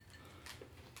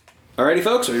Alrighty,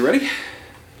 folks, are you ready?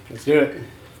 Let's do it.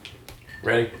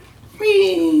 Ready?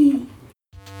 Whee!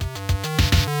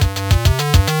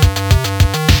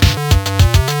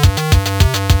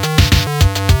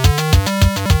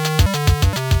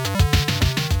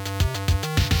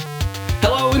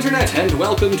 Hello, Internet, and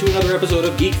welcome to another episode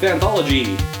of Geek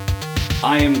Fanthology.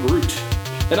 I am Groot,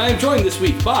 and I am joined this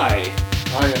week by...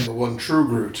 I am the one true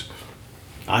Groot.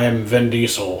 I am Vin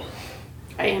Diesel.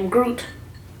 I am Groot.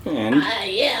 And... I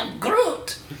am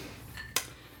Groot.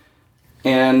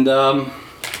 And,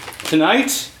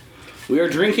 tonight, we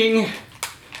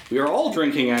are all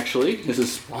drinking, actually. This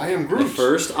is I am the Groot.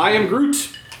 first I Am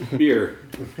Groot beer.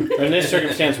 In this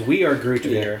circumstance, we are Groot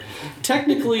here.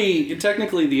 Technically,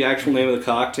 the actual name of the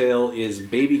cocktail is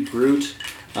Baby Groot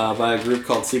by a group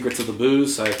called Secrets of the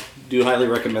Booze. I do highly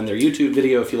recommend their YouTube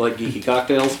video if you like geeky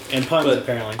cocktails. And puns, But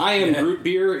apparently. I Am Groot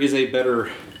beer is a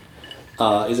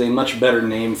much better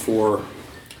name for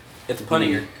It's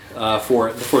punnier.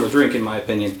 for the drink, in my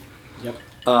opinion. Yep.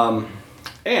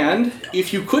 And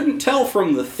if you couldn't tell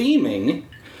from the theming,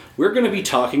 we're going to be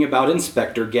talking about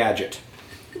Inspector Gadget.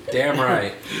 Damn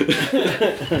right.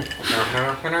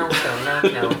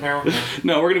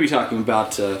 No, we're going to be talking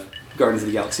about Guardians of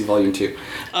the Galaxy Volume 2.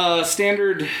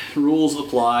 Standard rules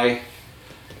apply.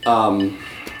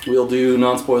 We'll do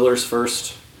non-spoilers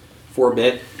first for a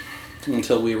bit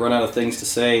until we run out of things to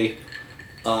say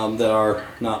that are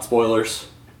not spoilers.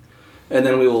 And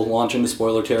then we will launch into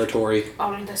spoiler territory.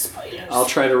 On the spiders. I'll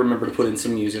try to remember to put in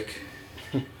some music.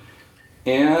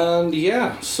 And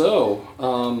yeah, so...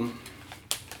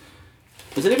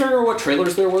 does anybody remember what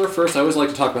trailers there were first? I always like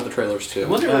to talk about the trailers too. It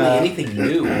wasn't really anything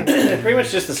new. Pretty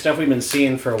much just the stuff we've been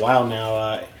seeing for a while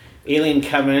now. Alien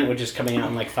Covenant, which is coming out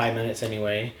in like 5 minutes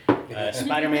anyway.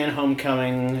 Spider-Man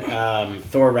Homecoming.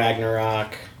 Thor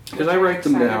Ragnarok. Did I write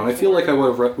them down? I feel like I would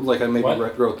have wrote them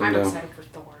I'm down. excited for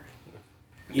Thor.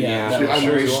 Yeah. that See, was- I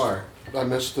Sure missed, you are. I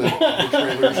missed the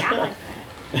trailers.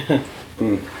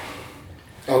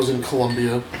 I was in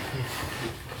Colombia.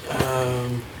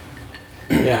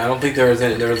 Yeah, I don't think there was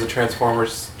a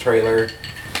Transformers trailer.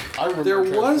 I remember There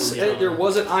was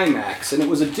Transformers. an IMAX, and it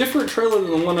was a different trailer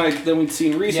than the one than we'd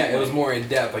seen recently. Yeah, it was more in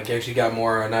depth. Like you actually got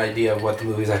more an idea of what the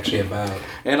movie's actually about.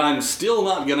 And I'm still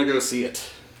not gonna go see it.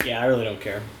 Yeah, I really don't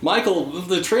care. Michael,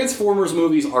 the Transformers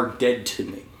movies are dead to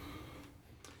me.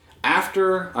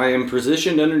 After I am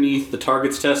positioned underneath the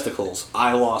target's testicles,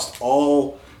 I lost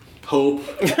all hope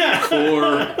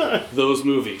for those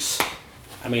movies.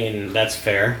 I mean, that's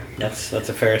fair. That's a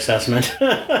fair assessment.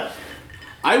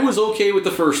 I was okay with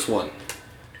the first one.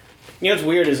 You know what's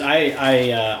weird is I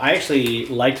actually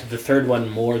liked the third one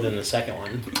more than the second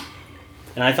one.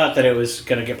 And I thought that it was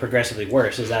going to get progressively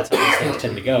worse, as that's how these things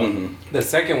tend to go. The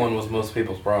second one was most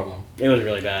people's problem, It was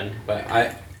really bad. but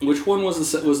Which one was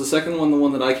the second one? The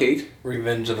one that I hate?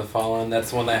 Revenge of the Fallen. That's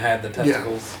the one that had the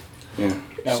testicles. Yeah. Yeah,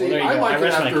 well, See, there you I go. like I it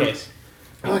rest my after- case.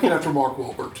 I like it after Mark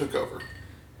Wahlberg took over.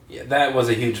 Yeah, that was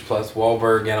a huge plus.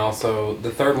 Wahlberg, and also the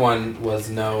third one was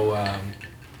no.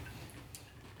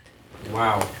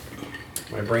 Wow,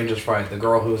 my brain just fried. The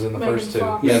girl who was in the Megan first two.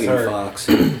 Fox. Yes, Megan her. Fox.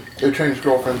 They changed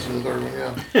girlfriends in the third one,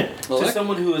 yeah. Well, To that-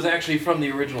 someone who was actually from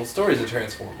the original stories of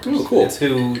Transformers. Oh, cool. It's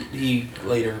who he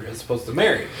later is supposed to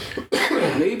marry.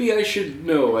 maybe I should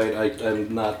know.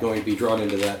 I'm not going to be drawn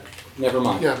into that. Never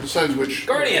mind. Yeah, besides which...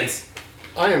 Guardians!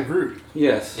 I am Groot.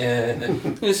 Yes. And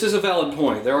This is a valid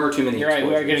point. There are too many. You're right,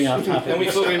 we are getting off topic. And we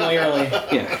extremely early.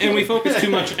 Yeah, and we focus too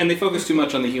much, and they focus too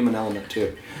much on the human element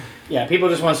too. Yeah, people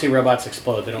just want to see robots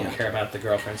explode. They don't Yeah. care about the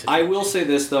girlfriends. I will say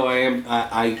this though, I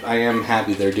am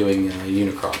happy they're doing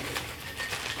Unicron.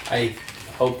 I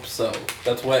hope so.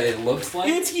 That's what it looks like.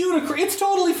 It's Unicron. It's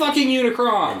totally fucking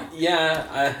Unicron.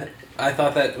 Yeah, I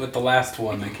thought that with the last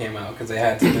one that came out, because they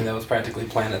had something that was practically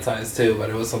planet-sized too, but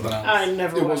it was something else. I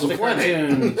never It watched was the a planet.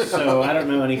 cartoon, so I don't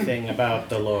know anything about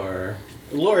the lore.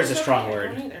 Lore is a strong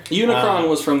word. Unicron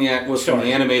was from the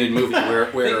animated movie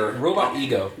where Robot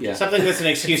Ego. yeah. Something that's an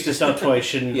excuse to sell toys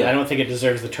shouldn't. Yeah. I don't think it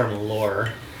deserves the term lore.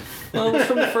 Well,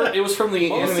 it was from the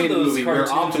Most of animated those movie where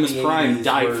cartoons in Optimus the Prime 80s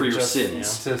died were for your just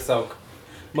sins. To sell.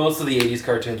 Most of the 80s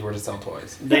cartoons were to sell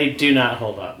toys. They do not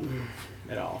hold up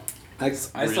at all. I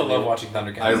still love watching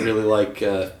Thundercats. I really like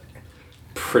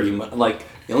pretty much like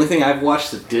the only thing I've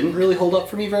watched that didn't really hold up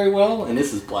for me very well, and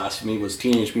this is blasphemy, was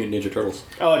Teenage Mutant Ninja Turtles.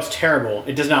 Oh, it's terrible.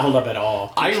 It does not hold up at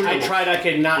all. I tried. I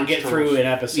could not get through an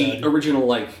episode. The original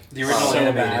The original So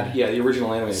animated. bad. yeah, the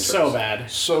original animated So Turtles.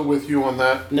 bad. So with you on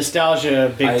that,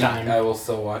 Nostalgia, big time. I will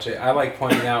still watch it. I like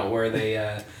pointing out where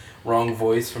they wrong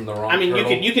voice from the wrong. I mean,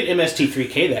 turtle. you can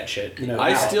MST3K that shit. No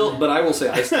I doubt.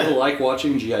 still like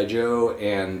watching G.I. Joe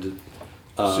and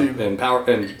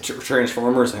and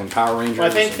Transformers and Power Rangers. Well,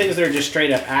 I think and- things that are just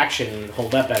straight up action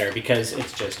hold up better because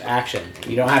it's just action.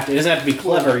 You don't have to. It doesn't have to be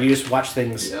clever. You just watch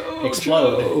things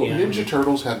explode. Joe. you know? Ninja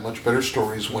Turtles had much better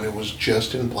stories when it was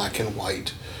just in black and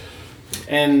white.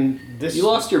 And this. You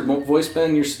lost your voice,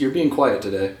 Ben. You're being quiet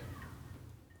today.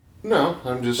 No,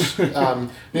 I'm just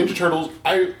Ninja Turtles.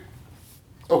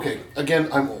 Okay, again,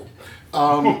 I'm old.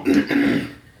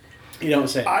 You don't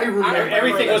say. I remember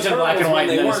Everything was in black and white.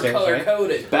 They in those weren't days, color right?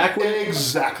 coded. Back when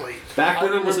exactly. Back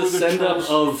when I it was a remember the send up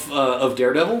Turtles- of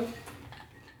Daredevil.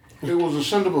 It was a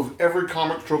send up of every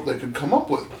comic trope they could come up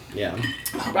with. Yeah.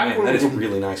 Oh, Back man, when that it is was a-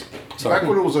 really nice. Sorry. Back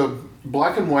when it was a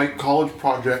black and white college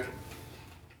project,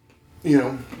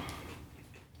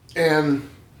 and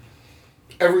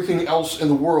everything else in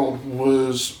the world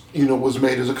was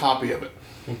made as a copy of it.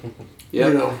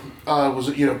 Yep. Was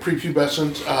it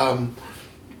prepubescent,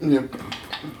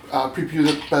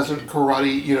 prepubescent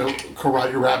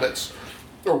karate rabbits,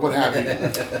 or what have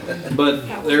you.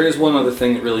 But there is one other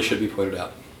thing that really should be pointed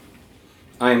out.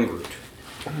 I am Groot.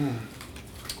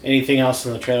 Anything else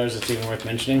in the trailers that's even worth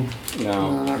mentioning?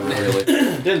 No, not really.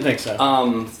 Didn't think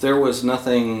so. There was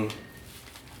nothing.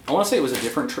 I want to say it was a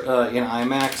different in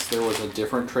IMAX. There was a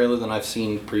different trailer than I've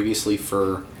seen previously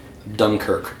for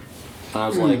Dunkirk. And I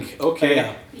was like, okay,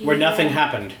 yeah. Where nothing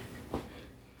happened.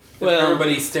 well,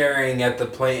 Everybody's staring at the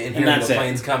plane and hearing that's the it.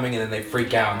 plane's coming, and then they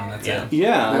freak out, and that's Yeah. it.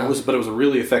 yeah, it was, but it was a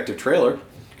really effective trailer.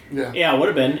 Yeah. Yeah, it would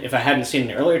have been if I hadn't seen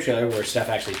an earlier trailer where stuff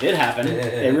actually did happen.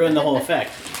 They ruined the whole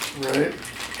effect. Right.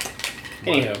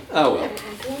 Anywho, Oh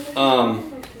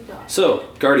well. So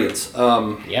Guardians.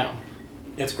 yeah.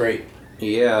 It's great.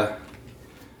 Yeah.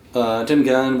 Tim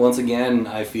Gunn once again.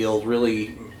 I feel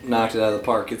really knocked it out of the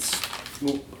park. It's.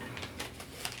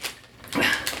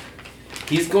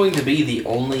 He's going to be the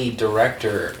only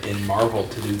director in Marvel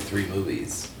to do 3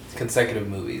 movies, consecutive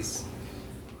movies.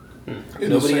 In the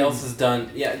Nobody same- else has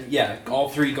done. Yeah. All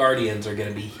 3 Guardians are going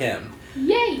to be him.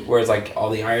 Yay! Whereas like all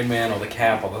the Iron Man, all the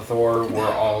Cap, all the Thor were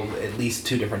all at least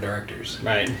 2 different directors.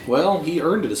 Right. Well, he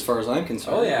earned it as far as I'm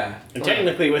concerned. Oh yeah. And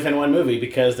technically within one movie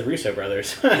because the Russo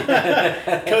brothers.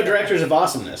 Co-directors of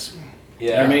awesomeness.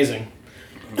 Yeah. They're amazing.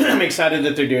 I'm excited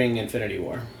that they're doing Infinity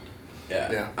War.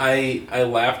 Yeah. Yeah. I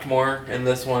laughed more in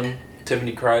this one.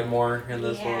 Tiffany cried more in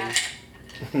this Yeah.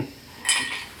 one.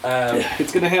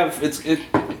 It's gonna have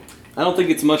I don't think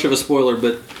it's much of a spoiler,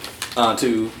 but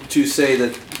to say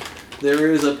that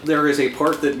there is a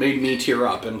part that made me tear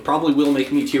up, and probably will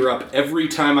make me tear up every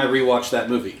time I rewatch that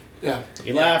movie. Yeah.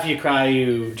 You laugh, you cry,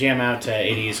 you jam out to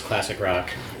 80s classic rock.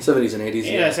 70s and 80s.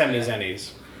 Yeah, 70s,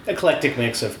 80s. Eclectic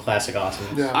mix of classic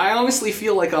awesomeness. Yeah. I honestly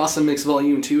feel like Awesome Mix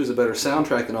Volume 2 is a better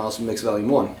soundtrack than Awesome Mix Volume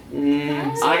 1.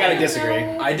 I gotta disagree.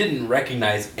 I didn't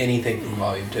recognize anything from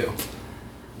Volume 2.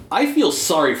 I feel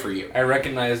sorry for you. I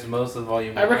recognized most of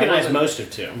Volume 1. I recognize wasn't- most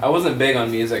of 2. I wasn't big on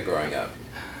music growing up.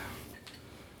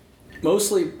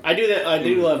 Mostly, I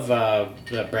do love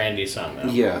the Brandy song though.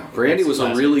 yeah. Brandy was a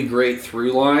Classic. really great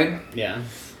through line. Yeah.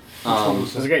 Um,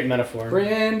 It was a great metaphor.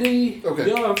 Brandy, Okay.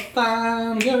 you're a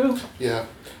fine girl. Yeah.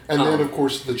 And then, of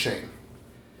course, the chain.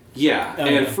 Yeah, Oh,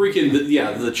 and yeah. freaking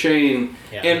the chain,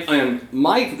 Yeah. and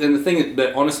the thing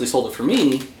that honestly sold it for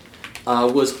me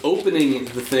was opening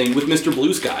the thing with Mr.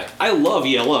 Blue Sky. I love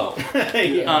Yellow.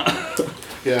 Yeah.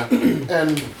 Yeah.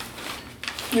 And,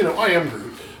 I am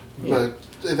Groot. But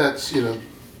that's,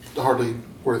 hardly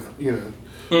worth,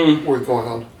 worth going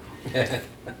on.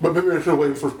 But maybe I should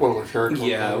wait for spoilers, Eric.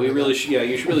 Yeah, we really should. Yeah,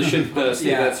 you really should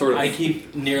see that sort of. I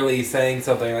keep nearly saying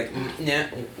something like, yeah,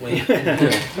 wait.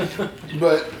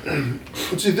 But,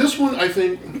 see, this one, I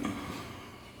think,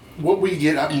 what we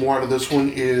get more out of this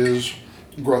one is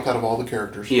growth out of all the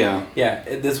characters. Yeah, Yeah,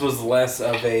 this was less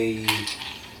of a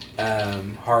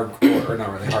hardcore, or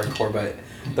not really hardcore, but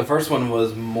the first one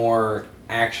was more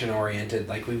action oriented.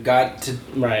 Like, we've got to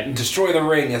Right. destroy the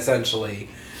ring, essentially.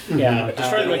 Yeah.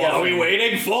 Destroy the what are we MacGuffin.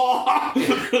 waiting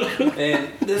for? And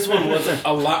this one was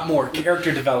a lot more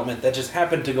character development that just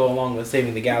happened to go along with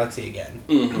saving the galaxy again.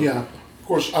 Yeah. Of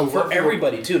course, I love For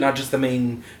everybody, too, not just the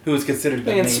main, who was considered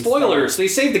the Man, main spoilers! They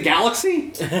saved the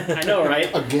galaxy. I know, right?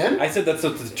 Again? star. I said that's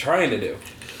what they're trying to do.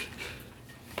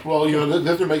 Well,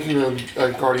 that they're making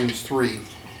a Guardians 3.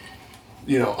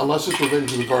 Unless it's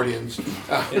Revenge of the Guardians.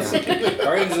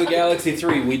 Guardians of the Galaxy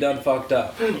 3, we done fucked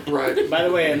up. Right. By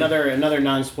the way, another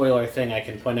non-spoiler thing I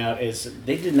can point out is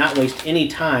they did not waste any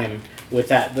time with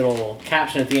that little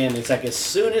caption at the end. It's like as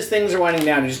soon as things are winding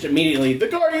down, just immediately the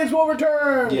Guardians will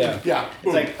return. Yeah. Yeah.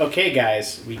 It's like, okay,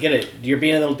 guys, we get it. You're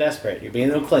being a little desperate. You're being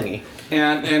a little clingy.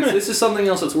 And this is something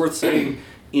else that's worth saying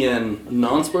in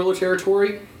non-spoiler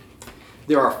territory.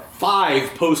 There are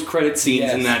 5 post-credit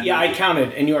scenes in Yes. that. Yeah, I movie.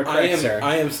 counted, and you are correct, sir.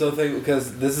 I am so thankful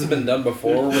because this has been done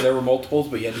before where there were multiples,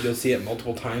 but you had to go see it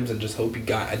multiple times and just hope you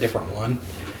got a different one.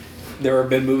 There have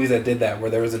been movies that did that where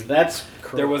there was That's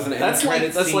cruel. there was an end That's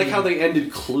credit like scene. how they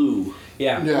ended Clue.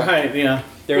 yeah. Yeah. Right, yeah.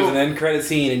 There was Well- an end credit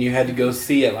scene and you had to go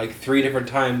see it like 3 different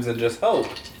times and just hope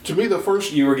To me, the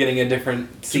first you were getting a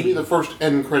different to me scene. the first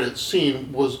end credit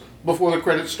scene was before the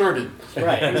credits started.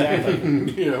 Right, exactly.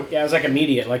 You know. Yeah, it was like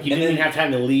immediate. Like, you And didn't then- have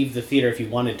time to leave the theater if you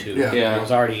wanted to. Yeah. Yeah. It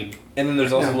was already... And then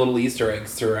there's also Yeah. little Easter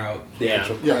eggs throughout the Yeah.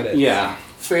 actual Yeah. credits. Yeah.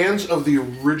 Fans of the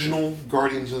original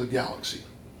Guardians of the Galaxy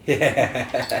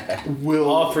will.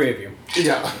 All 3 of you.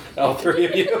 Yeah. All 3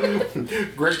 of you.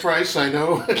 Greg Price, I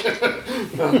know.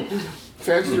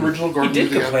 Fans of the original He Guardians did of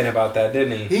the Galaxy. complain about that,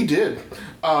 didn't he? He did.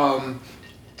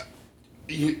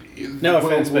 No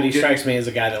offense, but he get- strikes me as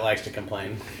a guy that likes to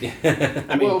complain.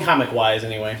 I mean, Well- comic-wise,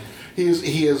 anyway. He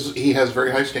has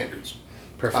very high standards.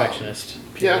 Perfectionist.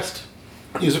 Yeah. Purist.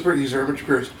 He's very much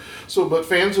purist. So, but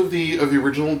fans of the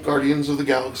original Guardians of the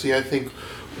Galaxy, I think,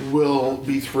 will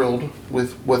be thrilled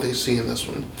with what they see in this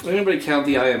one. Did anybody count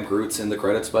the I Am Groots in the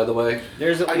credits, by the way?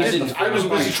 There's at I least didn't. I was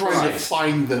busy trying to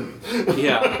find them.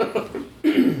 Yeah.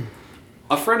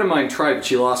 A friend of mine tried, but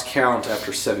she lost count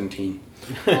after 17.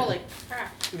 Holy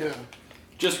crap. Yeah.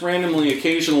 Just randomly,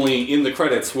 occasionally, in the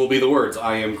credits will be the words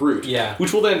 "I am Groot," Yeah.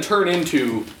 which will then turn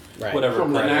into Right. Whatever.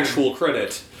 From an credit. actual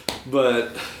credit.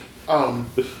 But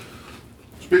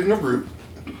Speaking of Groot,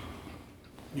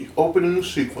 the opening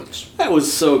sequence. that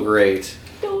was so great,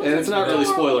 Those and it's not really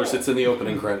adorable. spoilers. It's in the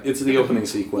opening credit. It's the opening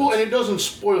sequence. Well, and it doesn't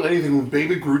spoil anything with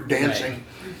Baby Groot dancing.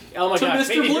 Oh my to gosh,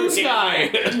 Mr. Blue Sky.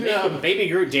 Yeah. Baby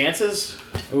Groot dances?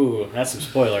 Ooh, that's some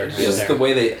spoiler. right Just there. the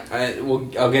way they,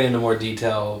 I'll get into more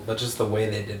detail, but just the way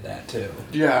they did that too.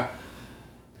 Yeah.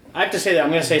 I have to say that I'm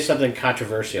going to say something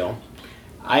controversial.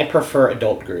 I prefer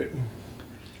adult Groot.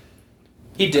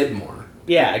 He did more.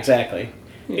 Yeah, exactly.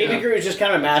 Yeah. Baby Groot was just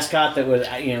kind of a mascot that was,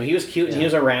 he was cute and he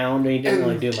was around and he didn't And-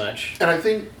 really do much. And I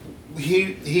think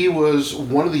he was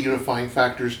one of the unifying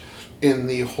factors in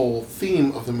the whole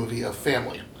theme of the movie of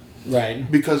family, Right.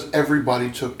 because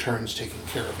everybody took turns taking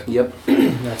care of it. Yep.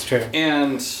 That's true.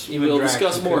 And Even we'll Drax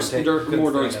discuss more couldn't take- more couldn't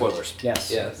during stand it. spoilers.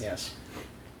 Yes. Yes. Yes.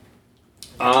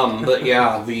 But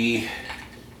yeah,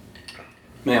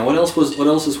 what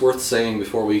else is worth saying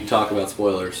before we talk about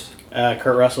spoilers?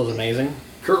 Kurt Russell's amazing,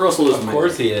 Kurt Russell is Of amazing.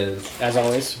 course he is. as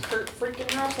always. Kurt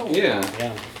freaking Russell. Yeah,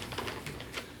 Yeah.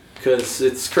 because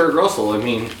it's Kurt Russell. I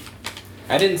mean,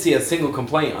 I didn't see a single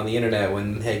complaint on the internet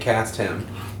when they cast him.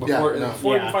 Before, Yeah, no.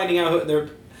 before Yeah. finding out who they're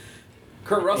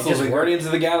Kurt Russell's just in worked. Guardians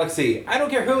of the Galaxy. I don't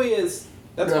care who he is.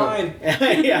 That's No. fine.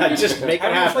 Yeah, just make it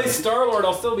Have him happen. play Star Lord.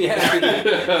 I'll still be happy.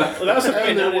 Well, that was something I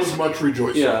And there noticed. was much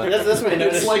rejoicing. yeah, That's what I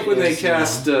noticed. it's like when they is,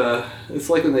 cast. It's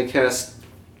like when they cast.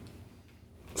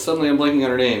 Suddenly, I'm blanking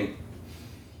on her name.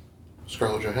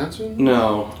 Scarlett Johansson.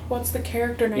 No, What's the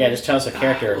character name? Yeah, just tell us a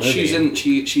character or movie.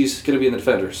 she's gonna be in the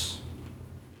Defenders.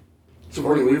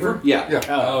 Sigourney Weaver. Yeah. Yeah.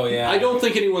 Oh yeah. I don't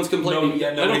think anyone's complaining. No, yeah,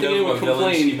 I don't nobody think knows anyone what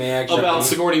villain she complained may actually about be.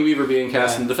 Sigourney Weaver being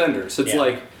cast Yeah. in Defenders. It's Yeah.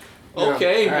 like, Yeah.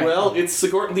 okay, Alright. well, it's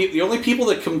Sigourney. The only people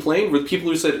that complained were the people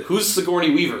who said, "Who's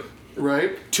Sigourney Weaver?"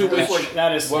 Right. To And it's which- like,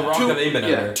 That is. What wrong have they been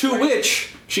yeah, under? to which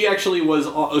she actually was.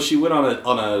 She went on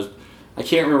a I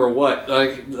can't remember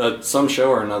what, some show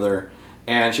or another,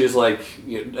 and she was like,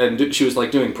 she was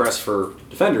like doing press for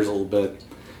Defenders a little bit,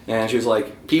 and she was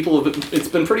like, it's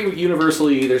been pretty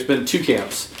universally. There's been 2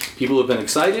 camps: people who've been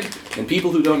excited and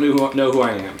people who don't know who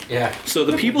I am. Yeah. So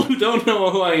the people who don't know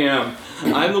who I am,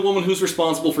 I'm the woman who's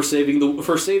responsible for saving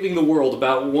the world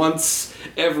about once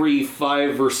every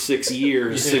 5 or 6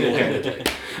 years single-handedly.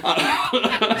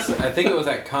 I think it was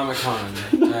at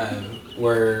Comic-Con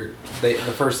where the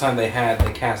first time they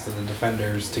casted the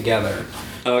Defenders together.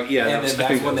 Yeah, And then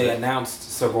that's when they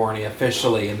announced Sigourney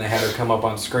officially, and they had her come up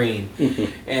on screen.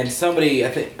 And somebody, I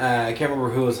can't remember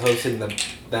who was hosting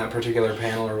that particular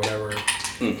panel or whatever,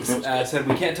 said,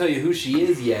 "We can't tell you who she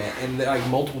is yet." And like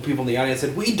multiple people in the audience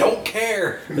said, "We don't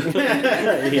care."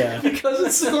 Yeah. Because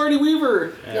it's Sigourney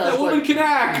Weaver. Yeah, That it's woman like- can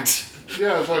act.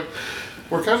 yeah, it's like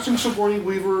we're casting Sigourney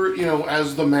Weaver,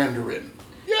 as the Mandarin.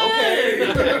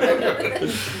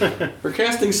 We're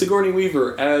casting Sigourney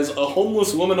Weaver as a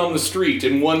homeless woman on the street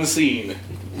in one scene.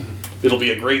 It'll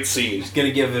be a great scene.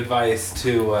 Gonna give advice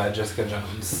to Jessica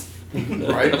Jones.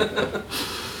 Right.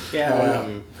 Yeah,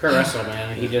 Kurt Russell,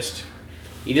 man, he just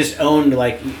owned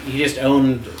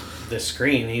the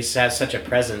screen. He has such a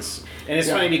presence, and it's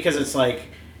Yeah. funny because it's like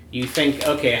you think,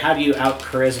 okay, how do you out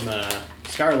charisma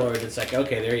Star Lord? It's like,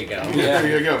 okay, there you go. Yeah.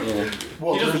 There you go. Yeah.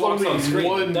 Well, He just there's walks only on screen.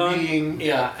 one Done. being.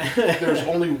 Yeah. There's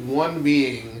only one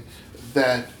being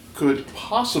that could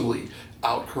possibly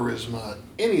out charisma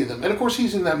any of them. And of course,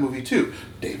 he's in that movie too,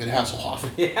 David Hasselhoff.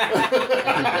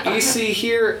 You see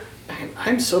here,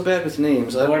 I'm so bad with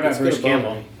names. What about it's Bruce gonna bother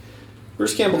Campbell? me.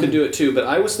 Bruce Campbell could do it too, but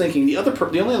I was thinking the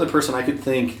only other person I could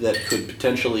think that could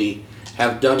potentially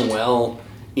have done well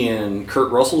in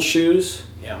Kurt Russell's shoes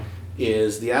Yeah.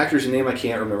 is the actor's name I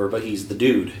can't remember, but he's the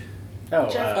dude.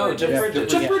 Jeff Oh, Jeff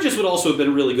Bridges. Jeff Bridges would also have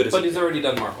been really good as But he's already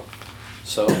done Marvel.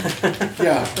 so.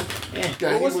 Yeah. Yeah.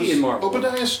 Yeah, What was he in Marvel?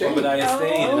 Obadiah Stane. Obadiah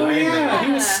Stane. Oh, Iron Man. yeah.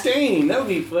 He was Stain. That would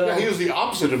be fun. Yeah, he was the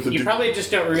opposite of the You dude. probably just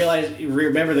don't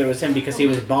remember that it was him because he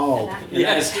was bald. And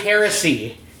that is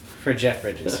heresy for Jeff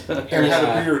Bridges. and had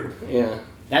a beard. Yeah.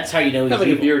 That's how you know he's Having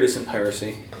a evil. beard isn't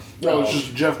piracy. No, it's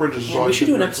just Jeff Bridges. is We always should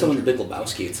do an been episode on very the Big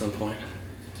Lebowski at some point.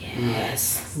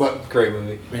 Yes. But Great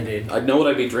movie. Indeed. I'd know what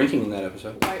I'd be drinking in that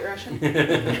episode. White Russian. I was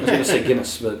going to say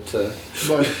Guinness, but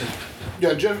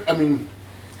yeah,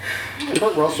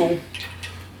 Kurt Russell.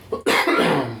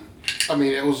 I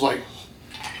mean, it was like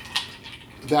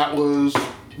that was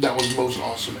most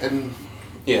awesome, and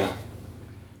yeah,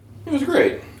 it was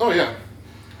great. oh yeah,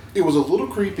 it was a little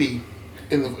creepy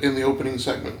in the opening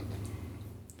segment.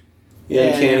 Yeah,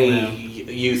 Yeah, uncanny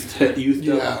youth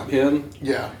Yeah. him.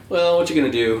 Yeah, Well, what you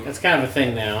gonna do? That's kind of a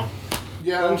thing now.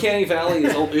 yeah. Uncanny Valley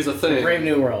is a thing. Brave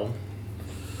New World.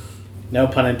 No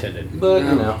pun intended. But Yeah.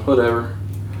 you know, whatever.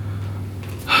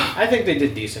 I think they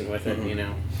did decent with it, you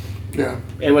know. Yeah.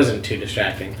 It wasn't too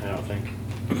distracting, I don't think.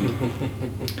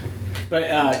 But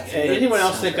anyone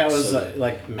else think that was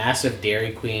like massive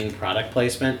Dairy Queen product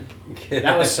placement?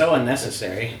 That was so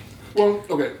unnecessary. Well,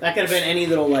 okay, That could have been any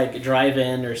little like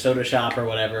drive-in or soda shop or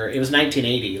whatever. It was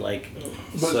 1980. Like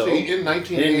but So? see, in they didn't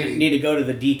 1980, need to go to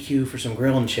the DQ for some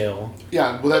grill and chill.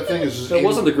 yeah. Well, that thing is. So it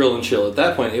wasn't the Grill and Chill at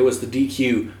that point. It was the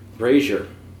DQ Brazier,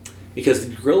 because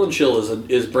the Grill and Chill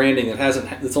is branding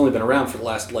that it's only been around for the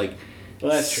last like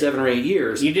Well, that's true. 7 or 8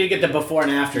 years. You did get the before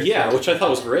and after. Yeah, too. which I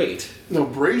thought was great. No,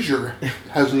 Brazier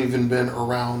hasn't even been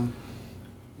around,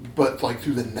 but like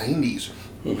through the 90s.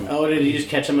 Oh, did you just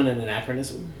catch them in an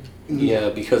anachronism? Yeah,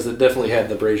 because it definitely had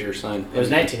the Brazier sign. It was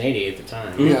 1980 at the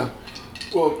time. Yeah.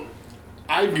 Well,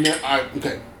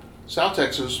 okay. South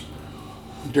Texas,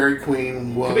 Dairy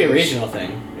Queen was. Could be a regional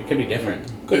thing. It could be different.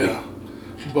 Yeah.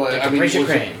 But Like I the mean, Brazier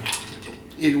Crane.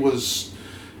 it was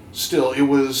still in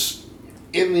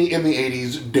the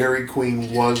 80s. Dairy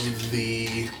Queen was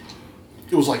it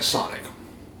was like Sonic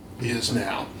is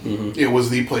now. It was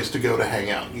the place to go to hang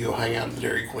out. You go hang out at the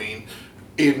Dairy Queen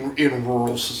in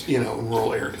rural in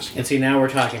rural areas. And see, now we're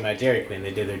talking about Dairy Queen.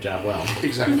 They did their job well.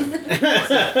 Exactly.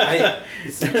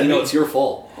 You know, it's your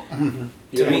fault.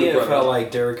 To me, it felt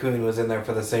like Dairy Queen was in there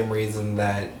for the same reason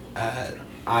that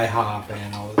IHOP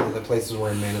and all the other places were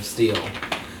in Man of Steel.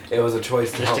 It was a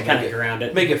choice to Just help to kind make of ground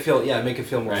it. make it feel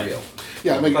more Right. real.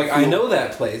 Yeah. Make Like it I feel- know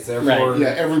that place, therefore. Yeah.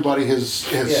 Everybody has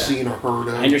Yeah. seen or heard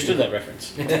of. I understood that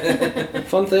reference.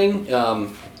 Fun thing,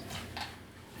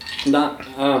 not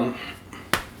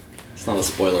it's not a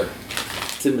spoiler.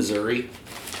 It's in Missouri,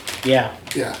 Yeah,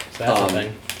 Yeah. so that's a Um,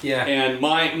 thing. Yeah. and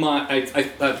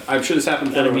I'm sure this happened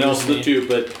to That everyone else amused me. too,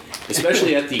 but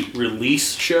especially at the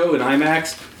release show in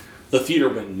IMAX, the theater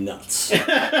went nuts.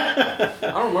 I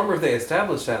don't remember if they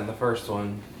established that in the first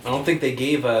one. I don't think they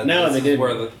gave a. No, this they is didn't.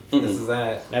 Where this is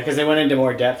at. Because they went into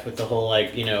more depth with the whole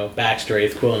backstory.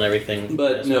 It's cool and everything.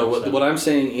 But That's no, stuff. what I'm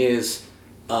saying is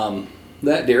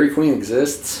that Dairy Queen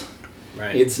exists.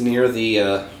 Right. It's near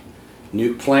the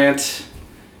nuke plant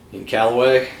in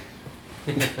Callaway.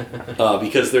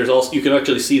 Because there's also you can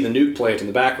actually see the nuke plant in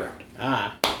the background.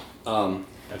 Um,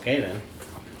 Okay then.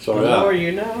 so The more yeah.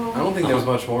 you know. I don't think there's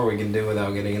much more we can do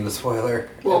without getting into spoiler.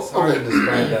 Well, it's hard okay. to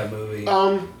describe that movie.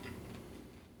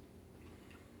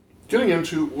 Getting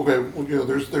into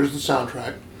there's the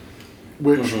soundtrack,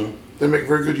 which they make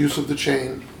very good use of the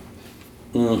chain.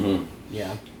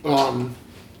 Yeah.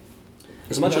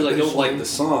 As much as I don't like the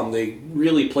song, they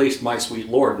really placed "My Sweet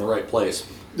Lord" in the right place.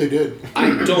 They did.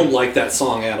 I don't like that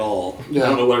song at all. Yeah. I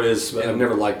don't know what it is, but I've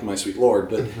never liked "My Sweet Lord."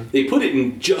 But they put it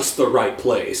in just the right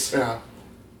place. Yeah.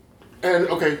 And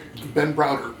Ben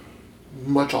Browder,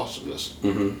 much awesomeness.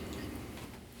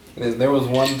 There was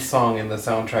one song in the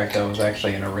soundtrack that was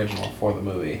actually an original for the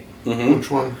movie. Which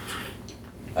one?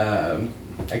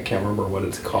 I can't remember what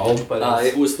it's called, but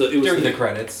It was during the the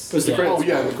credits. It was the Yeah. credits. Oh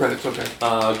yeah, the credits. Okay.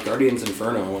 Guardians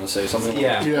Inferno. I want to say something. like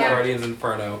Yeah, Yeah. Guardians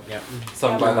Inferno, Yep.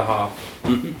 sung by the Hop.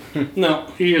 that. No,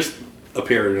 he just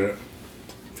appeared in it.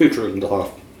 Featured in the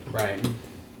Hoff. Right.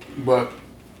 But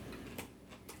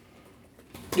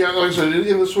yeah, like I said,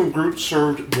 in this one, Groot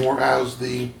served more as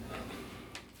the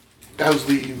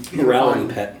Morality unifying-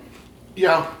 pet.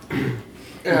 Yeah,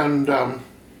 and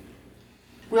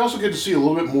we also get to see a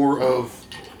little bit more of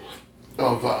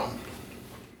of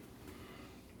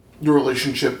the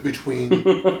relationship between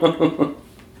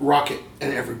Rocket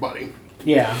and everybody.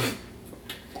 Yeah.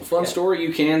 Fun story,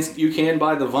 you can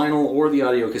buy the vinyl or the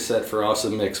audio cassette for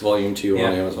Awesome Mix Volume 2 on Yeah.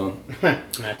 Amazon.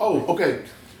 Oh, okay.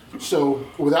 So,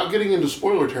 without getting into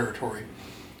spoiler territory,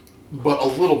 but a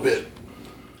little bit,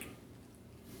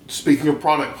 speaking of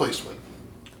product placement,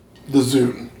 the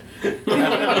Zune.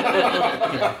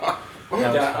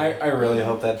 Yeah, I really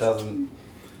hope that doesn't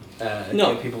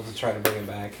No. get people to try to bring it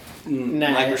back. Nah,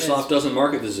 Microsoft it's- doesn't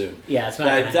market the Zune. Yeah, it's not.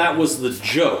 gonna That happen. was the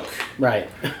joke. Right.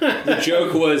 The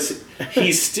joke was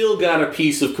he's still got a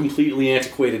piece of completely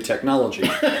antiquated technology.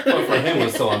 But for him, it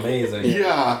was still amazing.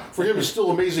 Yeah, for him it's still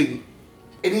amazing.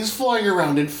 And he's flying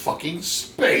around in fucking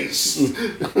space.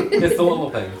 It's the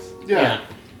little things. Yeah.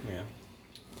 Yeah.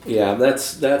 Yeah,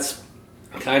 that's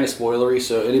kind of spoilery.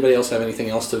 So, anybody else have anything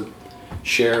else to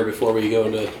share before we go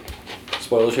into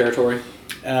spoiler territory?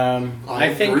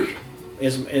 I think agree.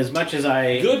 as much as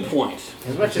I Good point.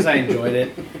 as much as I enjoyed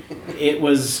it, it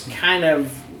was kind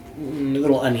of a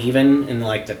little uneven in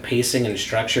like the pacing and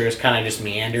structure is kind of just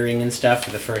meandering and stuff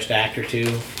for the first act or two.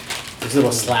 There's a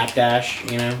little slapdash,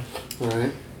 you know.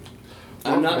 Right.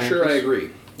 I'm not sure I agree.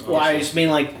 Well, I just mean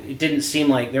like it didn't seem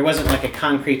like there wasn't like a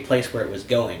concrete place where it was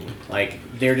going. Like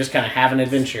they were just kind of having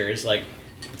adventures. Like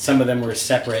some of them were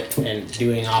separate and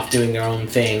doing their own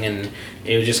thing, and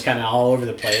it was just kind of all over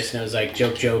the place. And it was like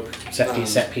joke,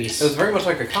 set piece. It was very much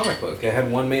like a comic book. It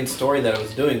had one main story that it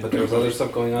was doing, but there was other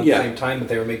stuff going on Yeah. at the same time that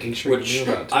they were making sure Which you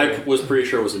knew about. Too. I was pretty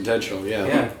sure was intentional. Yeah.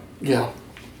 Yeah. Yeah.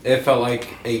 It felt like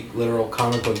a literal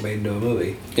comic book made into a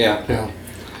movie. Yeah. Yeah.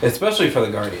 Especially for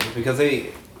the Guardians, because they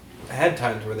had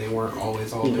times where they weren't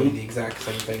always all doing the exact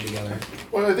same thing together.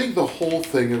 Well, I think the whole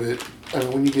thing of it, I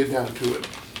mean, when you get down to it,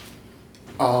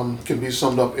 can be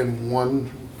summed up in one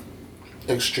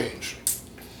exchange.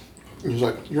 He's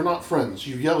like, "You're not friends.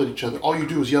 You yell at each other. All you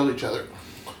do is yell at each other.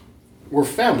 We're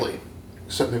family,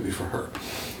 except maybe for her."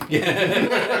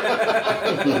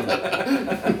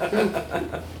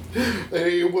 And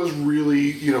it was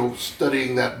really,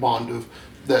 studying that bond of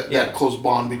that close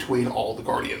bond between all the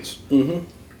Guardians.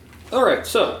 All right.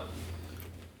 So,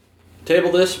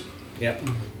 table this Yep.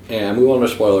 and move on to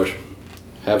spoilers.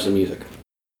 Have some music.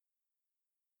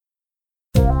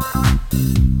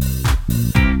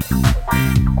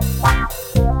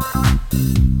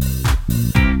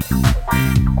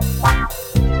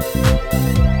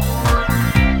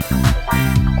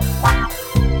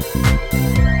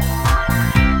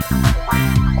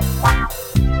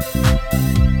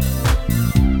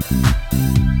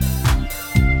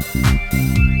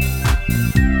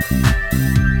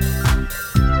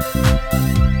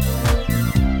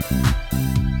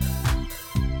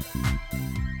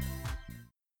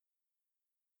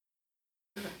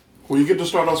 Well, you get to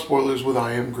start off spoilers with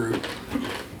 "I am Groot."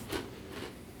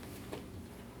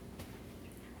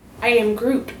 I am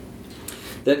Groot.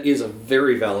 That is a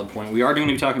very valid point. We are going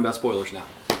to be talking about spoilers now.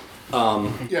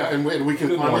 Yeah, and we can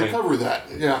Good finally morning. cover that.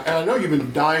 Yeah, and I know you've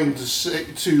been dying to say,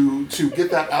 to get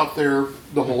that out there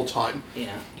the whole time.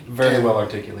 Yeah. Very well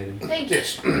articulated. Thank you.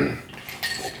 Yes.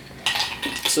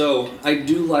 So I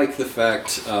do like the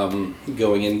fact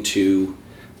going into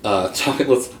let's talk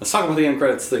about the end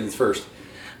credits things first.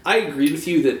 I agree with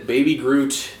you that Baby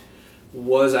Groot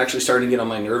was actually starting to get on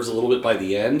my nerves a little bit by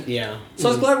the end. Yeah. So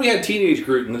I was glad we had teenage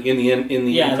Groot in the end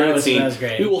Yeah, that credit was- scene. that was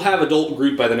great. We will have adult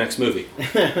Groot by the next movie.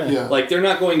 Yeah. Like the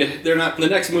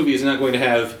next movie is not going to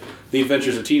have the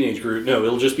Adventures of Teenage Groot. No,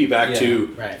 it'll just be back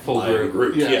to Right. Full I am Groot.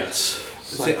 Groot. Yeah. Yes.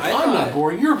 It's like, See, I I'm not thought-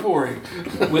 boring. You're boring.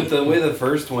 With the way the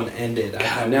first one ended,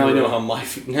 God, now I know how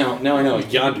now I know how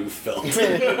Yondu felt. With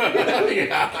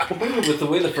the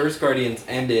way the first Guardians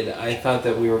ended, I thought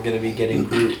that we were going to be getting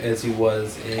Groot as he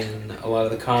was in a lot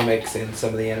of the comics and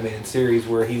some of the animated series,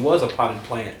 where he was a potted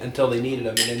plant until they needed him,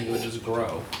 and then he would just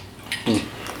grow.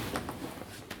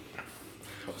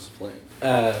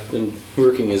 Been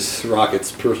working as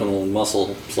Rocket's personal muscle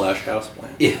 /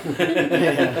 houseplant.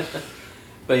 Yeah.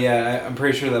 But yeah, I'm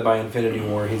pretty sure that by Infinity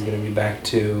War, he's going to be back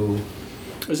to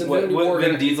Was what Infinity War Vin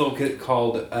gonna- Diesel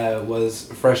called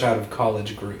was fresh out of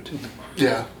college Groot.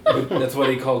 Yeah. That's what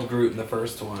he called Groot in the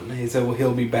first one. He said, well,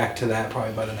 he'll be back to that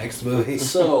probably by the next movie.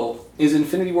 So, is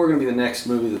Infinity War going to be the next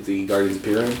movie that the Guardians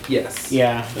appear in? Yes.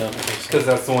 Yeah. Yeah. I think so. Because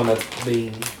that's the one that's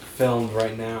being filmed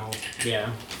right now Yeah.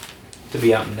 to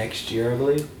be out next year, I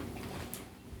believe.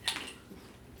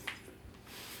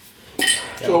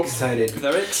 So, Excited.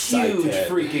 Very Huge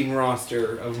freaking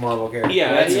roster of Marvel characters.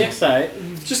 Yeah, That's it's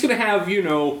exciting. just going to have,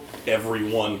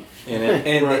 everyone in it.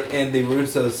 And Right. and the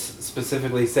Russos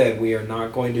specifically said we are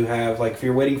not going to have, like, if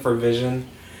you're waiting for Vision,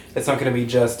 it's not going to be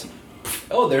just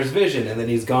oh, there's Vision, and then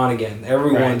he's gone again.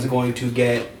 Everyone's Right. going to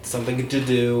get something to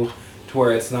do to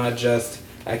where it's not just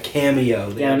a cameo.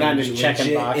 They're Yeah, not gonna just be checking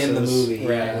legit boxes. in the movie.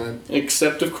 Right. Yeah.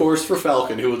 Except, of course, for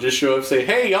Falcon, who will just show up and say,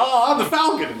 "Hey, y'all, I'm the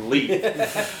Falcon," and leave.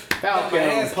 Got my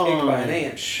ass kicked by an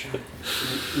ant.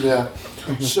 Yeah.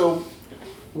 So,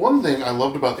 one thing I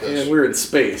loved about this. And we're in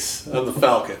space. I'm the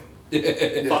Falcon.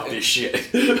 Yeah. Fuck this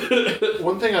shit.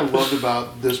 One thing I loved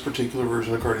about this particular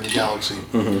version of Guardians of the Galaxy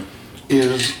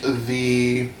is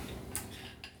the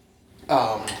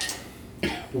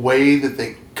way that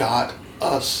they got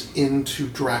us into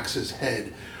Drax's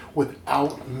head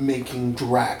without making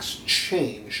Drax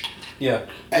change. Yeah.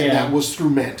 And Yeah. that was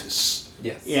through Mantis.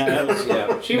 Yes. Yeah, that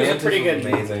was, she was Mantis a pretty was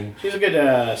good, amazing. She was a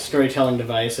good storytelling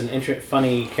device, an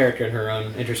funny character in her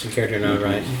own, interesting character in her own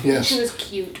right. She Yes. was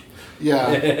cute.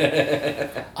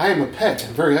 Yeah. I am a pet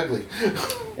and very ugly.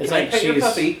 It's Can I like pet your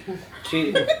puppy?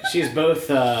 she's both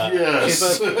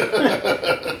Yes.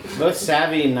 she's both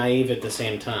savvy and naive at the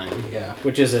same time. Yeah.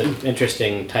 Which is an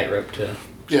interesting tightrope to.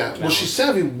 Yeah. Well, she's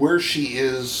savvy where she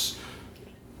is,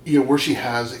 where she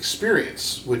has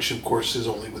experience, which of course is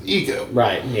only with Ego.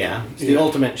 Right. Yeah. It's the Yeah.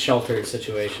 ultimate sheltered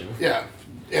situation. Yeah.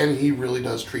 And he really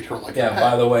does treat her like a Yeah, pet.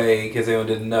 by the way, because anyone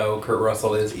didn't know, Kurt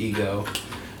Russell is Ego.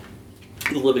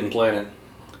 The living planet.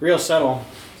 Real subtle,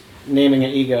 naming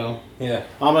it Ego. Yeah.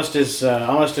 Almost as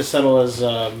subtle as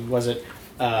was it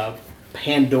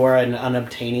Pandora and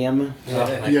Unobtainium?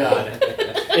 Oh my Yeah. god!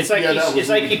 It's like Yeah, that was it's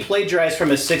like he plagiarized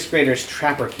from a sixth grader's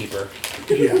Trapper Keeper.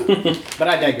 Yeah. But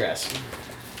I digress.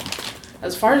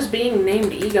 As far as being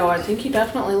named Ego, I think he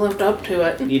definitely lived up to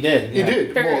it. He did. He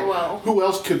did. Very well. Who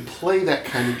else could play that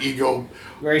kind of ego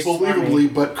Very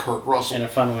believably but Kurt Russell? in a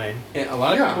fun way. Yeah, a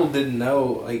lot of Yeah. people didn't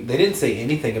know, like, they didn't say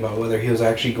anything about whether he was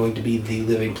actually going to be the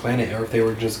living planet or if they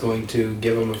were just going to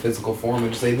give him a physical form and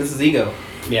just say, this is Ego.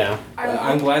 Yeah,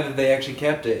 I'm glad that they actually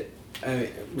kept it. I mean,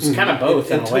 it was kind of both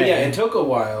in a way. Yeah, it took a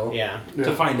while Yeah.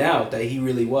 to find out that he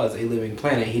really was a living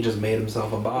planet. He just made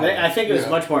himself a body. I think it was Yeah.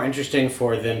 much more interesting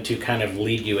for them to kind of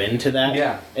lead you into that.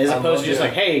 Yeah. As I opposed love to just that.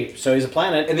 like, hey, so he's a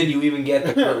planet. And then you even get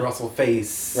the Kurt Russell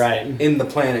face Right. in the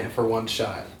planet for one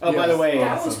shot. Oh, by the Yes. way,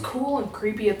 That was cool and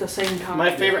creepy at the same time. my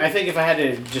favorite. I think if I had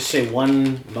to just say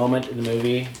one moment in the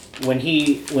movie,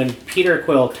 when Peter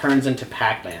Quill turns into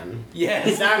Pac-Man.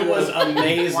 Yes. That was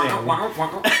amazing.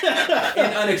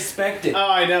 And unexpected. Oh,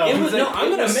 I know. It was Like, I'm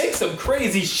gonna make some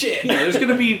crazy shit. Yeah, there's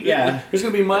gonna be Yeah. There's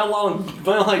gonna be mile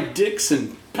high dicks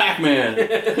and Pac-Man.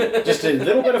 just a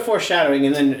little bit of foreshadowing,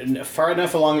 and then far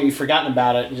enough along that you've forgotten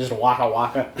about it, just waka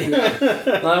waka. And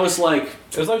I was like,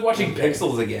 It was like watching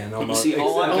Pixels again. Almost. See,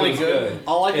 all I- Except it only was good.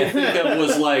 all I could think of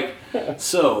was like,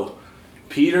 so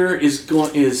Peter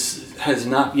has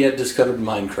not yet discovered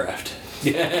Minecraft.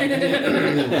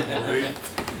 Right?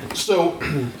 So,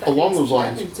 along those That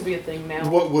lines, needs to be a thing now.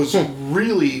 what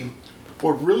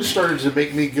really started to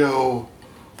make me go,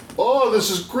 oh, this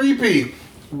is creepy,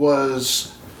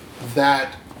 was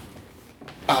that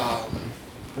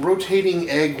rotating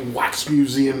egg wax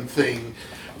museum thing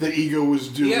that Ego was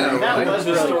doing. that was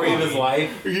the really story of cool. his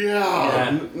life.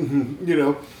 Yeah.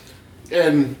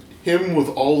 And him with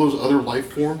all those other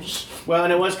life forms. Well,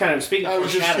 and it was kind of speaking I of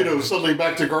was just, foreshadowing. suddenly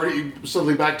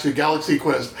back to Galaxy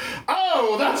Quest.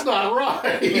 Oh, that's not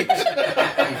right.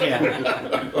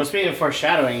 Yeah. Well, speaking of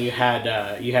foreshadowing, you had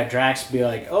Drax be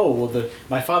like, "Oh, well,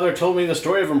 my father told me the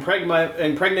story of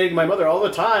impregnating my mother all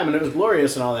the time, and it was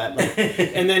glorious and all that." Like,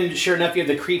 and then, sure enough, you have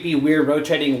the creepy, weird,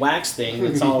 rotating wax thing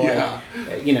that's all Yeah.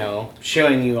 like,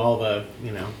 showing you all the,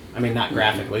 I mean, not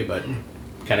graphically, but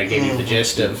kind of gave you the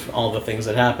gist of all the things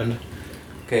that happened.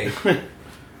 Okay.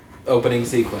 Opening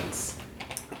sequence.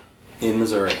 In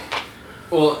Missouri.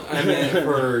 Well, I meant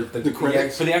for The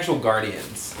credits? for the actual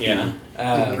Guardians. Yeah,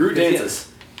 Groot yeah, dances.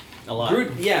 a lot.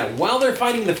 Groot, yeah, while they're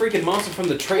fighting the freaking monster from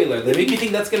the trailer, they make you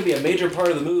think that's going to be a major part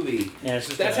of the movie. Yeah, it's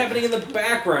just That's happening in the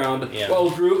background Yeah. while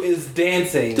Groot is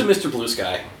dancing. To Mr. Blue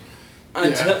Sky.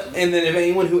 And then if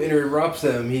anyone who interrupts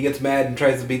him, he gets mad and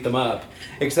tries to beat them up.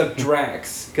 Except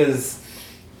Drax, because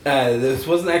this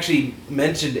wasn't actually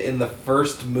mentioned in the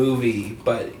first movie,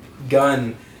 but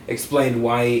Gunn explained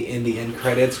why in the end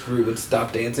credits Groot would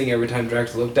stop dancing every time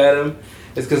Drax looked at him.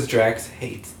 It's because Drax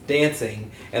hates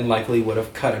dancing and likely would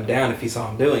have cut him down if he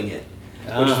saw him doing it.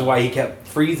 Which is Ah. why he kept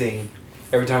freezing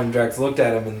every time Drax looked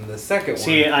at him in the second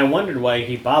See, one. I wondered why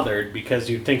he bothered, because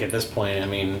you'd think at this point, I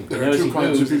mean, There are those two he kinds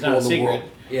of moves, it's people not a in the secret. world.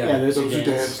 Yeah. those Those who who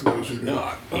dance. dance, those who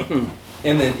not.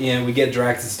 And then, we get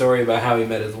Drax's story about how he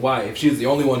met his wife. She was the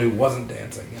only one who wasn't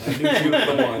dancing. And I knew she was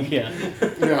the one. Yeah.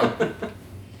 Yeah.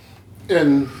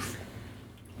 And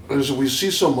so we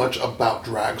see so much about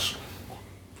Drax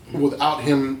without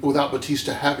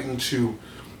Batista having to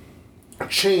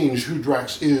change who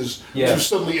Drax is Yeah. to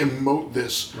suddenly emote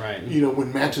this. Right. You know,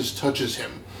 when Mantis touches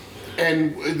him.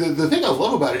 And the thing I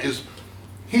love about it is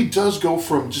he does go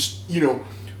from just,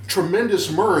 tremendous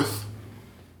mirth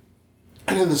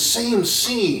and in the same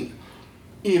scene,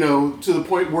 to the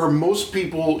point where most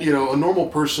people, a normal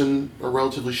person, a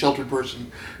relatively sheltered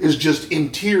person, is just in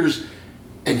tears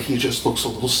and he just looks a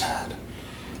little sad.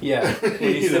 Yeah, when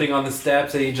he's sitting on the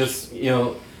steps and he just,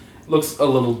 looks a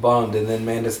little bummed, and then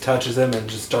Mantis touches him and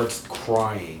just starts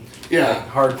crying. Yeah. Like,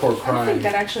 hardcore I crying. think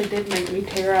that actually did make me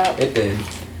tear up. It did.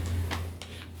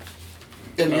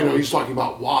 And, he's talking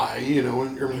about why,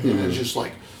 and everything. It's just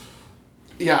like,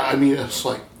 it's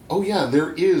like, oh yeah,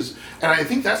 there is. And I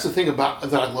think that's the thing that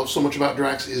I love so much about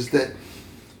Drax is that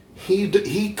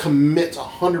he commits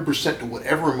 100% to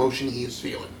whatever emotion he is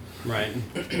feeling. Right.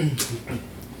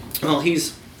 Well,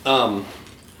 he's a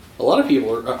lot of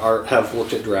people have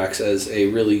looked at Drax as a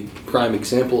really prime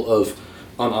example of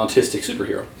an autistic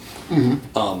superhero.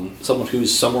 Someone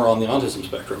who's somewhere on the autism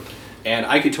spectrum, and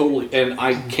I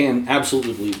can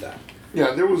absolutely believe that.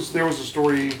 Yeah, there was a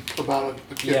story about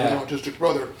a kid with an autistic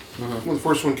brother when the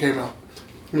first one came out.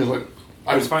 He was like,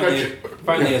 I was finally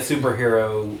a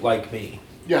superhero like me.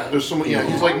 Yeah, there's someone. Yeah,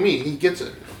 he's like me. He gets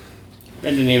it.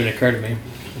 That didn't even occur to me.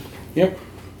 Yep.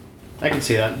 I can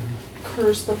see that.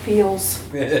 Curse the feels.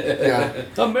 Yeah.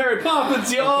 I'm Mary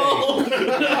Poppins, y'all. So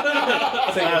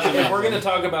if we're gonna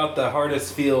talk about the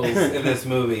hardest feels in this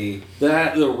movie,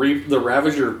 the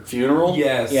Ravager funeral.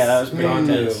 yes, Yeah, that was pretty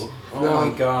intense. Oh Yeah.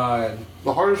 my god.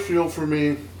 The hardest feel for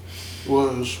me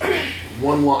was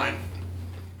one line.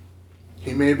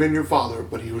 He may have been your father,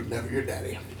 but he was never your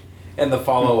daddy. And the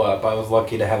follow up, I was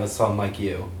lucky to have a son like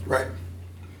you. Right.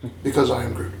 Because I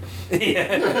am Groot.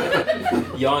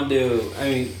 Yondu. I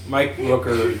mean, Mike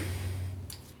Rooker.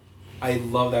 I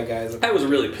love that guy. I was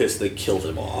really pissed they killed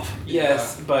him off.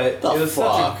 Yes, but The it was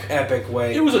fuck? such an epic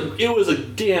way. It was a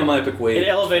damn epic way. It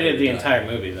elevated the entire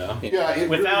movie, though. Yeah.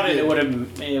 Without really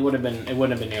it, did. it wouldn't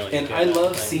have been nearly. And as good, I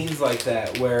love think. scenes like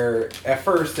that where at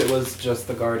first it was just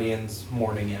the Guardians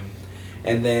mourning him,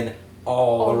 and then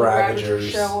all the Ravagers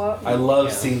show up. I love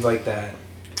Yeah. scenes like that.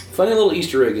 Funny little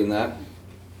Easter egg in that.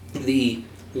 The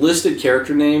listed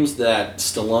character names that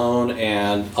Stallone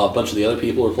and a bunch of the other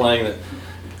people are playing, that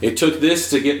it took this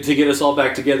to get us all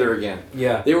back together again.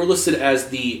 Yeah. They were listed as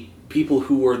the people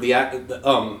who were the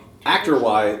actor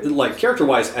wise, like character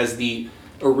wise, as the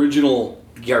original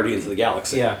Guardians of the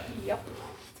Galaxy. Yeah. Yep.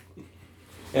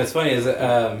 And it's funny is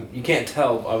you can't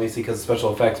tell obviously because of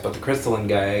special effects, but the crystalline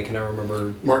guy I can never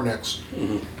remember Martin X.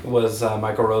 was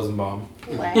Michael Rosenbaum,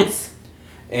 Lex.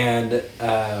 and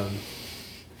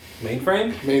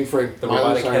Mainframe, Mainframe. the Miley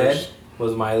robotic Cyrus. head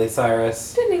was Miley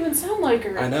Cyrus. Didn't even sound like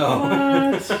her. I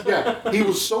know. Yeah, he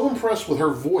was so impressed with her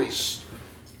voice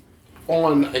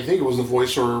on, I think it was The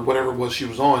Voice or whatever it was she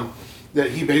was on, that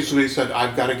he basically said,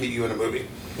 I've got to get you in a movie.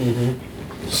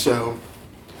 So,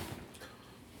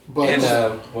 but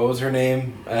And what was her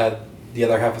name? The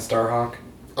other half of Starhawk,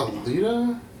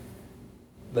 Alita?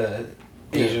 the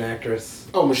Asian actress.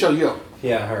 Oh, Michelle Yeoh.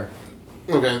 Yeah, her.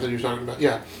 Okay, I thought you were talking about,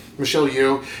 yeah. Michelle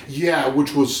Yeoh. Yeah,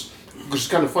 which was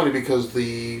kind of funny because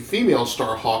the female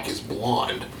Starhawk is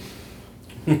blonde.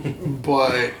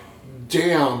 But,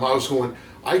 damn, I was going,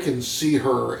 I can see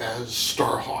her as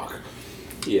Starhawk.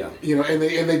 Yeah. And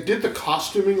they did the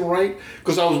costuming right,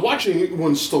 because I was watching it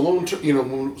when Stallone,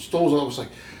 when Stallone was on, I was like,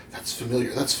 that's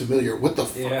familiar. What the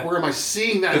fuck? Yeah. Where am I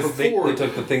seeing that 'Cause they before?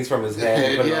 took the things from his head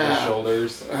and put it on his Yeah.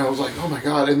 shoulders. And I was like, oh my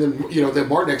god. And then, then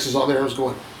Martin X is on there, and I was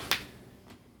going,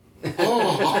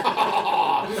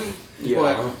 oh.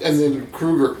 Yeah. And then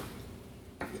Kruger,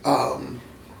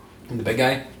 The big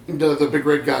guy? the big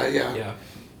red guy, yeah. Yeah.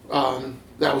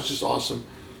 That was just awesome.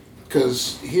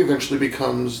 Because he eventually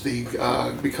becomes the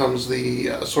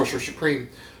Sorcerer Supreme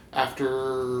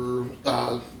after,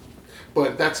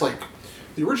 but that's like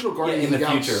the original Guardians in of the the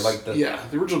Galaxy. future, like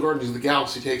the original Guardians of the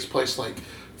Galaxy takes place like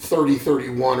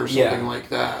 3031 or something Yeah. like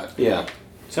that. Yeah.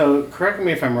 So, correct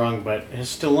me if I'm wrong, but has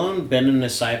Stallone been in a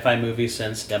sci-fi movie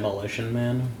since Demolition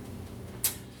Man?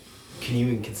 Can you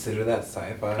even consider that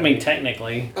sci-fi? I mean,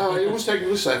 technically. It was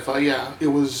technically sci-fi, yeah. It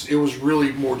was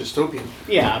really more dystopian.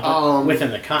 Yeah, but within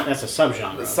the that's a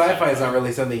subgenre. of sci-fi is not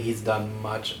really something he's done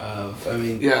much of. I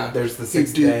mean, Yeah. there's the He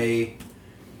 6 did- Day.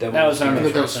 That was I Arnold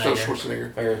think that was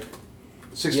Schwarzenegger. Schwarzenegger. Or,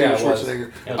 6 Yeah, Days it was.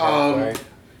 Schwarzenegger. Yeah, sorry.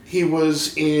 He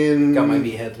was in. Got my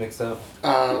meatheads mixed up.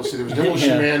 Let's see, there was Demolition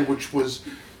Yeah. Man, which was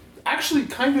actually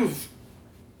kind of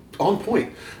on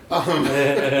point.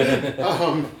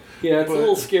 Yeah, it's a But-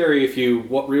 little scary if you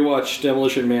rewatch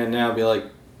Demolition Man now and be like,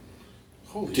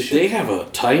 Holy Did shit. they have a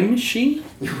time machine?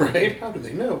 Right? How do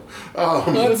they know?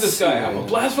 What is this guy? I'm a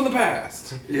blast from the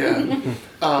past. Yeah.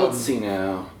 Let's see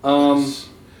now.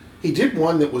 He did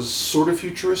one that was sort of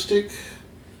futuristic.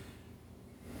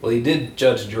 Well, he did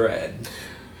Judge Dredd.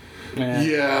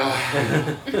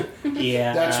 Yeah.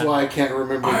 Yeah. That's why I can't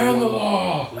remember. I am the one.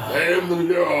 law. I am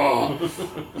the law.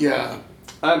 Yeah.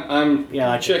 I'm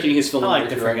Yeah, checking his I like filmography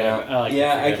to right forget. now.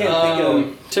 Yeah, I can't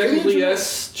think of. Technically,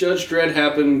 yes, Judge Dredd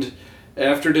happened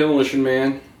after Demolition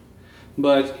Man,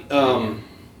 but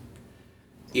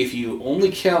if you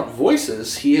only count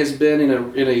voices, he has been in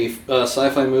a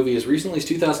sci-fi movie as recently as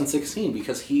 2016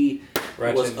 because he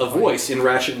Ratchet was and a Clank. voice in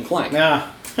Ratchet and Clank.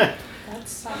 Yeah.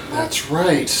 That's That's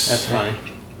right. That's funny.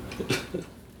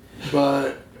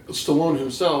 But Stallone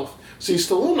himself, see,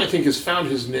 Stallone, I think, has found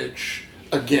his niche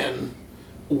again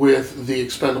with the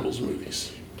Expendables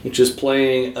movies. Which is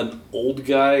playing an old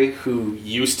guy who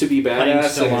used to be Playing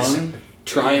badass and is Stallone.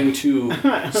 trying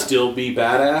to still be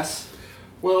badass.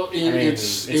 Well, I mean,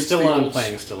 it's the Stallone old-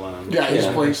 playing Stallone. Yeah, he's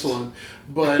Yeah. playing Stallone.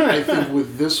 But I think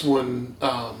with this one,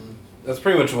 That's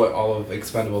pretty much what all of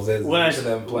Expendables is. When each of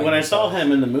them playing I saw themselves.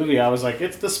 him in the movie, I was like,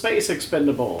 "It's the Space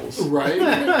Expendables." right?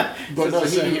 But no,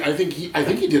 It's the same. I think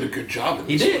he did a good job. In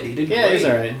He this did. one. He did. Yeah, great. he's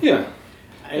alright. Yeah.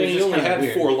 It was he just only kinda had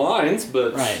weird. 4 lines,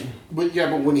 but Right. But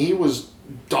yeah, but when he was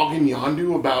dogging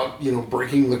Yondu about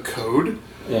breaking the code,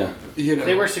 yeah.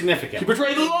 They were He significant.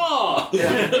 betrayed the law.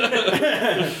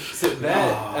 So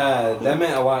that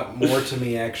meant a lot more to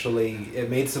me. Actually, it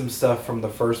made some stuff from the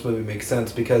first movie make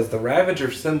sense because the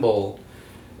Ravager symbol,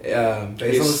 based on the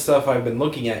Is- stuff I've been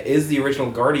looking at, is the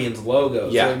original Guardians logo.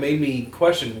 Yeah. So it made me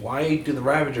question, why do the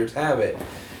Ravagers have it?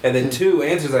 And then 2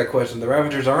 answers that question. The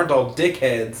Ravagers aren't all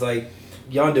dickheads like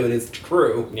Yondu and his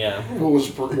crew. Yeah.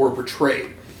 were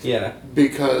portrayed. Yeah.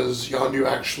 Because Yondu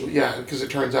actually, because it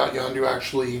turns out Yondu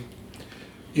actually,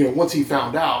 once he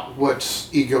found out what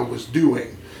Ego was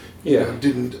doing, Yeah.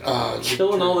 didn't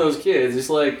Killing all those kids. It's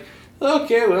like,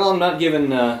 okay, well, I'm not giving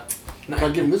Not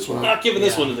giving this one up.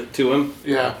 this Yeah. one to him.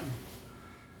 Yeah,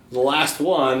 The last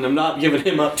one, I'm not giving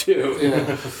him up to.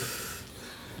 yeah.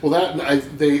 Well,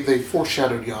 they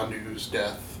foreshadowed Yondu's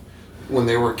death when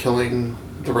they were killing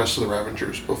the rest of the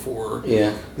Ravagers before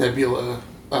Yeah. Nebula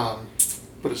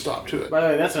put a stop to it. By the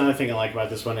way, that's another thing I like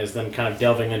about this one is them kind of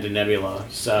delving into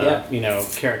Nebula's,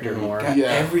 character more. Got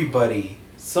Yeah. everybody.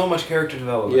 So much character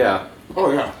development. Yeah.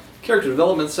 Oh yeah. Character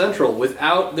development central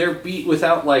without their beat,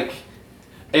 without like,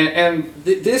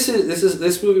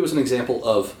 this movie was an example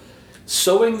of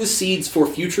sowing the seeds for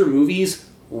future movies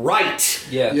right.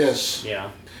 Yes. Yes. Yeah.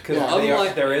 Because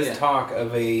Yeah. there is Yeah. talk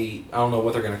of I don't know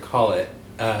what they're going to call it,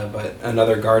 but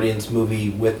another Guardians movie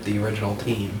with the original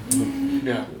team.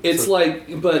 Yeah. It's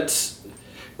like, but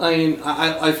I mean,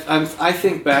 I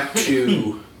think back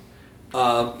to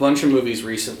a bunch of movies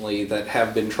recently that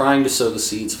have been trying to sow the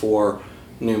seeds for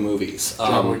new movies.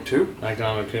 John Wick 2. I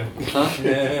got it too.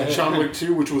 Huh? John Wick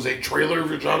 2, which was a trailer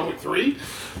for John Wick 3.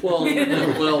 Well, Very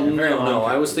long no.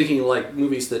 I was thinking like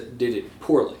movies that did it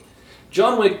poorly.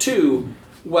 John Wick 2,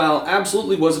 while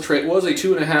absolutely was a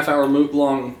 2.5 hour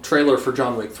long trailer for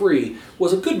John Wick 3,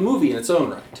 was a good movie in its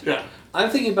own right. Yeah. I'm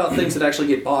thinking about things that actually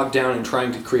get bogged down in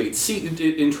trying to create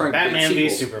Batman v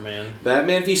sequels. Superman.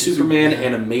 Batman v Superman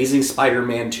and Amazing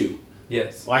Spider-Man 2.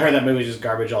 Yes. Well, I heard that movie was just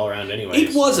garbage all around anyway.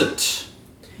 It wasn't.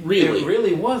 Really. It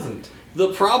really wasn't.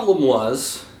 The problem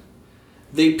was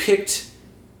they picked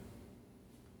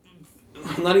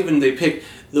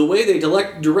the way they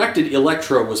directed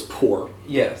Electro was poor.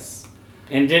 Yes.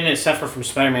 And didn't it suffer from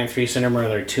Spider-Man 3 syndrome where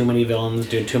there are too many villains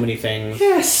doing too many things?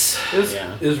 Yes.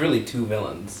 Yeah. It was really 2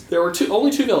 villains. There were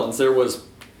only 2 villains. There was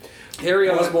Harry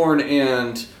Osborn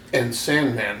and And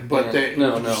Sandman, but Yeah. they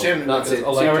No, Sandman, not Sandman.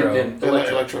 Electro. And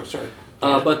Electro. Electro. Sorry.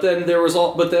 But then there was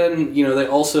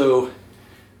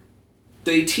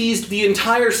they teased the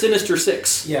entire Sinister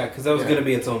Six. Yeah, because that was Yeah. going to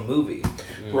be its own movie.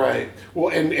 Right.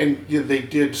 Well, and they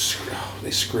did.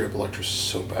 They screwed up Electro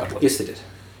so badly. Yes, they did.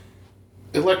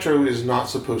 Electro is not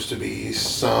supposed to be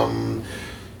some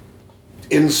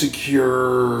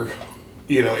insecure,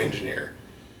 engineer.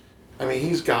 I mean,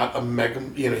 he's got a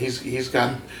he's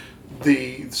got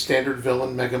the standard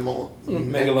villain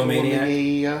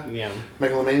Megalomaniac. Yeah.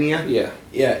 Megalomania. Yeah.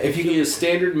 Yeah, if you He is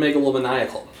standard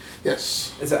megalomaniacal.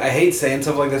 Yes. I hate saying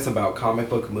stuff like this about comic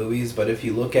book movies, but if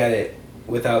you look at it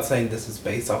without saying this is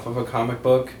based off of a comic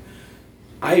book,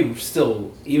 I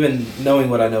still, even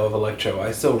knowing what I know of Electro,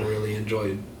 I still really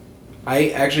I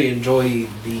actually enjoy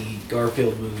the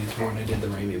Garfield movies more than I did the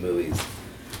Raimi movies.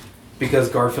 Because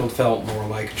Garfield felt more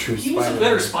like a true He was Spider-Man. a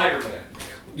better Spider-Man.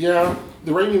 Yeah.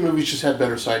 The Raimi movies just had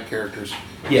better side characters.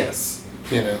 Yes.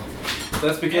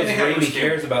 That's because And they have Raimi Bruce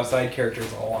cares about side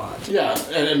characters a lot. Yeah,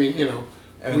 and I mean,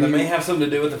 And that may have something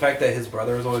to do with the fact that his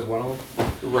brother is always one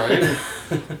of them. right?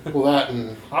 Well, that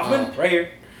and Hoffman, right here.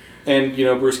 And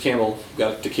Bruce Campbell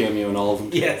got to cameo in all of them.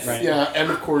 Yes. Right. yeah,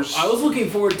 and of course, I was looking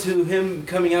forward to him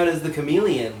coming out as the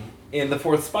chameleon in the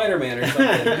fourth Spider-Man or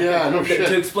something. yeah, no to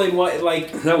shit. explain why,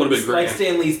 like That would have been great. like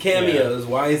Stan Lee's cameos.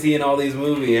 Why is he in all these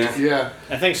movies? Yeah. Yeah,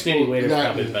 I think Snooty Waiter's That-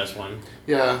 probably the best one.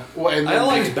 yeah. Well, and I then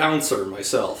liked Bouncer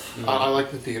myself. I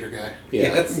like the theater guy. Yeah.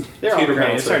 Yes. They're all Peter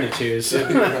great. It's Bouncer. hard to choose.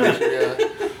 yeah.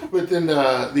 But then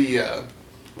of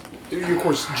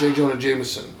course, J. Jonah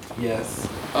Jameson. Yes.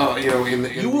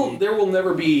 There will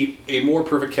never be a more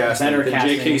perfect casting Better than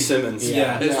casting. J.K. Simmons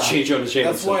Yeah. as Yeah. J. Jonah Jameson.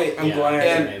 That's why I'm Yeah. glad.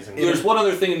 And amazing. there's one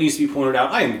other thing that needs to be pointed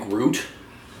out. I am Groot.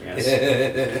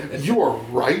 Yes. You are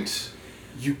right.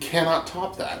 You cannot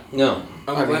top that. No.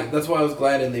 I mean- That's why I was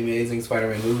glad in the Amazing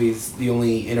Spider-Man movies, the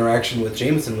only interaction with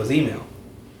Jameson was email.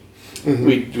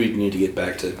 We need to get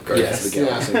back to Guardians of the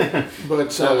Yes. Galaxy. But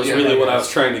That was yeah, really what I was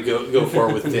trying to go for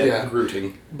with the Yeah.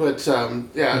 Grooting. But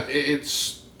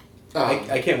it's.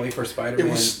 I can't wait for Spider-Man.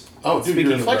 It was. Oh, dude, Speaking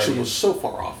your of inflection Guardians. was so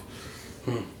far off.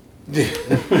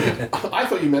 I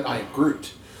thought you meant I am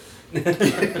Groot.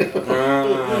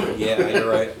 Yeah, you're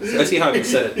right. I see how you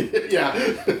said it. Yeah,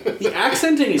 The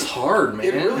accenting is hard, man.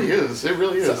 it really is. It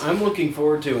really So is. I'm looking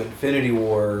forward to Infinity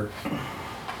War.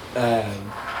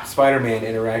 Spider-Man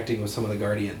interacting with some of the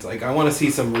Guardians. Like, I want to see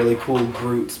some really cool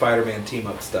Groot Spider-Man team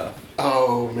up stuff.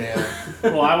 Oh man.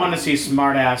 Well, I want to see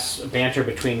smart-ass banter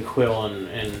between Quill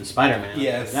and Spider-Man.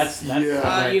 Yes. That's Yeah.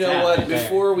 right You know tap what? right there.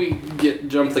 Before we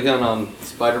jump the gun on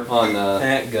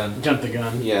That gun. Jump the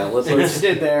gun. yeah, Let's let's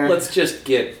did there. let's just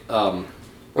get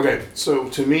Okay, so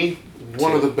to me,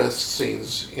 one of the best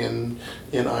scenes in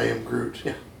I Am Groot,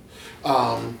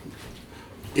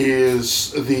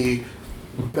 is the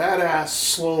badass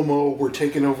slow mo. We're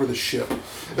taking over the ship.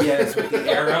 Yes, with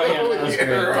the arrow. Yeah, that was great.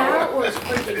 That was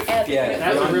freaking epic. Yeah,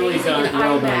 that was really done Amazing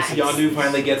well done. IMAX. Yondu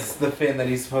finally gets the fin that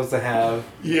he's supposed to have.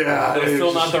 Yeah, But it's still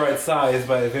was not just- the right size,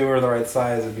 but if it were the right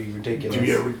size, it'd be ridiculous.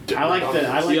 I like the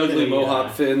the ugly mohawk uh,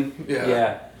 fin. Yeah.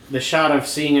 Yeah. the shot of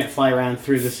seeing it fly around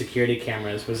through the security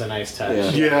cameras was a nice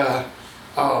touch. Yeah. Yeah.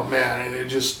 Oh man, and it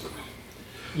just.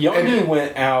 Yondu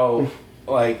went out,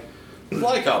 like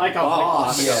Like a Like a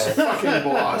boss. Yeah. Fucking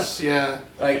boss, yeah.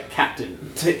 like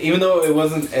Captain. even though it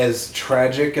wasn't as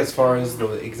tragic as far as the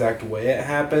exact way it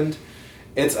happened,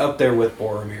 it's up there with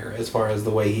Boromir as far as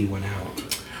the way he went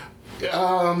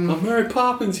out. Mary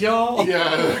Poppins, y'all. Yeah,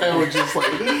 I was just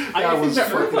like, that was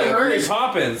freaking Like Mary hilarious.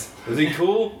 Poppins. Was he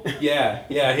cool?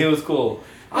 Yeah, he was cool.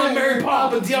 I'm Mary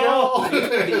Poppins, y'all.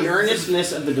 The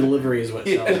earnestness of the delivery is what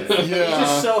sells it. He's Yeah.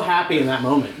 just so happy in that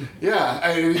moment Yeah,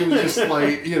 I mean, it was just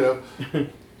like,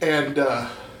 and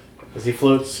as he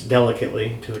floats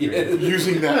delicately to the ground.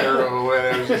 using that arrow,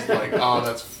 and it was just like, oh,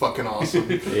 that's fucking awesome.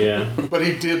 Yeah. But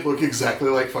he did look exactly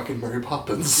like fucking Mary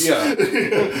Poppins. Yeah.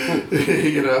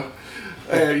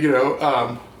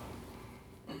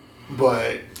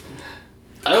 But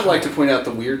I would like to point out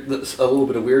a little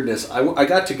bit of weirdness. I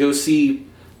got to go see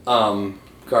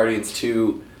Guardians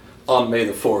 2 on May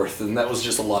the 4th, and that was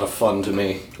just a lot of fun to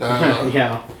me.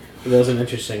 Yeah. That was an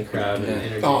interesting crowd and Yeah.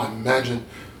 energy. oh, imagine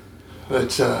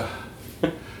that.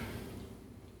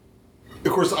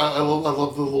 Of course, I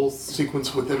love the little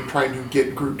sequence with him trying to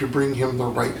get Groot to bring him the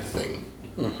right thing.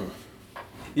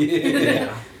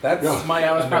 Yeah. That's Yeah. my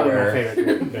That was probably my underwear.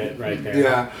 favorite bit right there.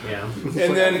 Yeah. Yeah.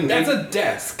 And then That's a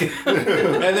desk.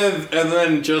 and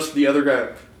then just the other guy.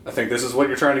 I think this is what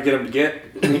you're trying to get him to get.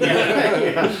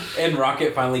 Yeah. And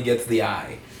Rocket finally gets the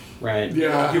eye. Right.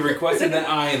 Yeah. He requested that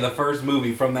eye in the first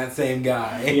movie from that same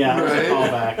guy. Yeah, it was Right. a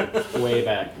callback. Way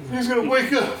back. He's gonna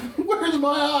wake up. Where's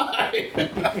my eye?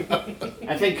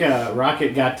 I think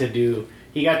Rocket got to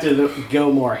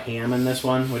go more ham in this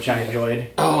one, which I enjoyed.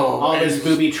 Oh, All and his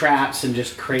booby traps and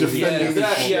just crazy. Defending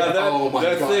That Oh my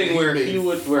God, thing where he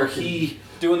made he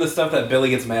Doing the stuff that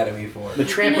Billy gets mad at me for. The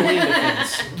trampoline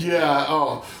defense. Yeah.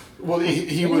 Oh. Well,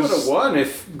 he would have was. won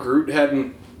if Groot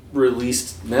hadn't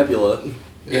released Nebula.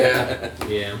 Yeah.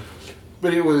 Yeah.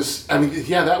 But it was. I mean,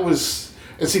 yeah, that was.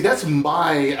 And see, that's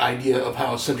my idea of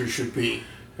how a sentry should be.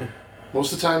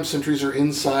 Most of the time, sentries are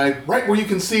inside, right where you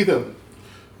can see them.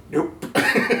 Nope.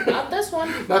 Not this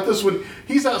one. Not this one.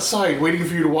 He's outside waiting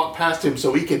for you to walk past him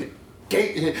so he can.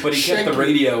 But he kept the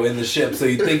radio in the ship, so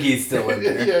you'd think he's still in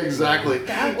there. Yeah, exactly.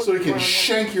 That was So he can brilliant.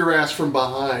 shank your ass from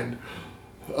behind.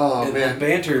 Oh And man. the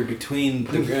banter between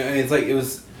the, I mean, it's like it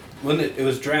was when it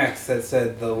was Drax that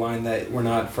said the line that we're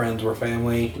not friends, we're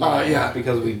family. Yeah.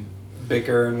 Because we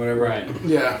bicker and whatever. Right.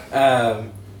 Yeah.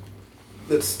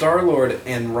 That Star-Lord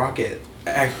and Rocket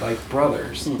act like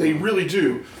brothers. They really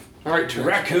do. All right, Trash.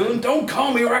 Raccoon? Don't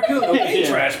call me Raccoon. Okay, Yeah.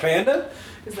 Trash Panda.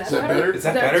 Is that, Is that better? Is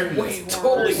that That's better? way That's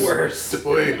totally worse.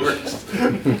 Way worse.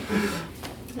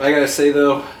 I gotta say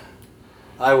though,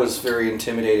 I was very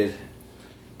intimidated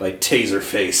by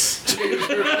Taserface.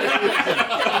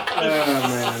 Oh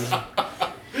man.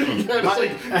 It's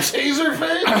like taser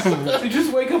face. You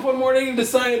just wake up one morning and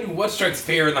decide what strikes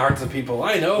fear in the hearts of people.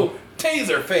 I know,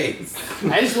 Taserface.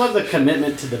 I just love the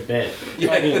commitment to the bit.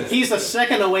 Like, Yes. he's a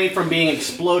second away from being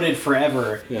exploded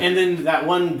forever, and then that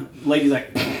one lady's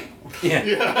like, Yeah.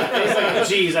 he's like,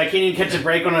 geez, I can't even catch a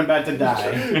break when I'm about to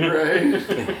die.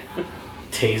 Right.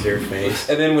 Taser face.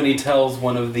 And then when he tells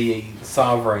one of the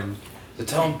sovereign to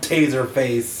tell him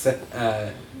Taserface,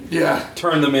 Yeah.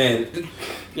 turn them in.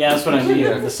 Yeah, that's what I mean.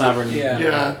 The sovereign. Yeah.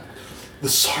 Yeah. The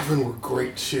Sovereign were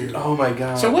great too. Oh my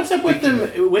god. So what's up with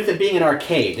them with it being an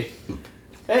arcade?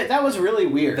 That was really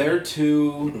weird. They're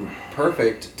too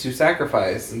perfect to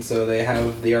sacrifice, and so they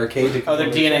have the arcade to Oh, their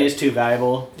DNA is too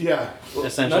valuable, Yeah.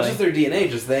 essentially. Not just their DNA,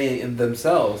 just they in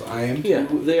themselves. I am Yeah,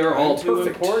 they are all too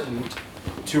perfect. important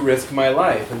to risk my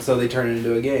life, and so they turn it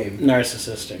into a game.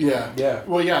 Narcissistic. Yeah. Yeah.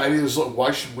 Well, yeah. I mean, it was like,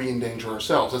 why should we endanger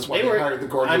ourselves? That's why They they were. hired the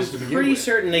I'm Guardians to begin pretty with.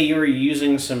 certain that you were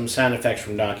using some sound effects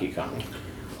from Donkey Kong.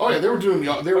 Oh yeah, they were doing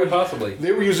the. They were Quite possibly.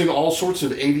 They were using all sorts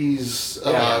of '80s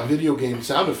Yeah. video game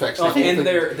sound effects. Oh, The whole And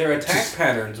thing- their attack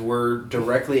patterns were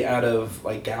directly out of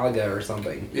like Galaga or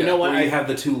something. You know what? Where you have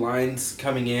the two lines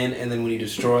coming in, and then when you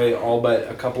destroy all but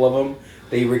a couple of them,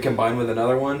 they recombine with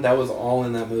another one. That was all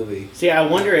in that movie. See, I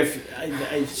wonder if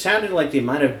it sounded like they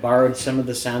might have borrowed some of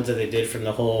the sounds that they did from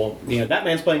the whole,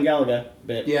 Batman's playing Galaga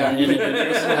bit. Yeah.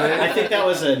 I think that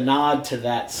was a nod to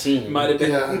that scene. Might have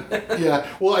been. Yeah, yeah.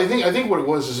 Well, I think what it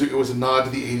was is it was a nod to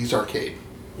the '80s arcade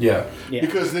Yeah. Yeah.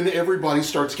 because then everybody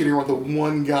starts getting around the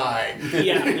one guy.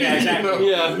 Yeah, exactly.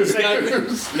 You know? Yeah, this guy,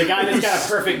 The guy that's got a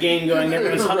perfect game going,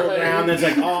 everyone's huddled Right. around, that's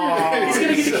like, oh, he's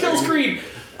gonna get the kill screen.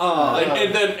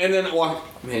 And then walk.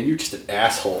 Man, you're just an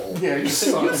asshole. Yeah, you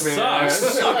suck, man.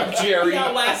 Suck. Jerry. He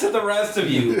outlasted the rest of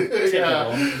you.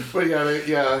 Yeah,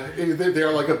 but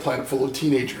they're like a planet full of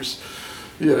teenagers.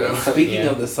 You know. Speaking Yeah.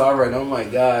 of the Sovereign, oh my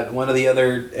god, one of the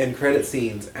other end credit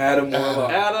scenes, Adam Warlock.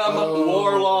 Adam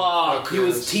Warlock. He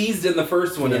was teased in the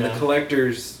first one in the Yeah.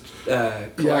 collector's Yeah,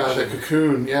 the collection.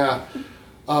 cocoon. Yeah.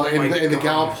 my And the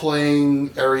gal God.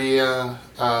 playing Aria.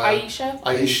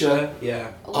 Aisha? Yeah.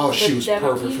 Oh, she was Elizabeth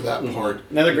perfect for that part.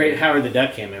 Another great Howard the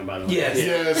Duck cameo, by the way. Yes.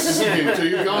 Yes. Until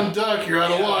you've gone duck, you're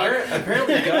out of luck.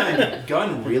 Apparently,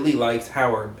 Gunn really likes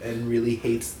Howard and really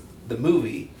hates the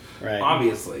movie. Right.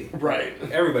 Obviously, Right.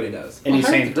 everybody does. And he's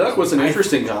Howard saying, the Duck was an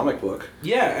interesting comic book.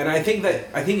 Yeah, and I think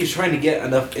he's trying to get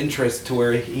enough interest to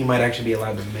where he might actually be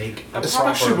allowed to make a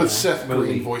Especially proper with Seth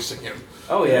movie. Green voicing him.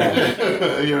 Oh yeah.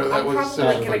 You know, that I'm was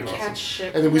probably gonna awesome. catch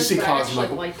shit. And then we with see this, but I Cosmo.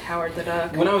 actually liked Howard the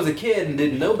Duck. When I was a kid and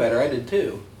didn't know better, I did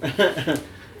too.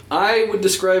 I would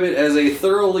describe it as a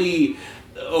thoroughly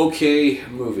okay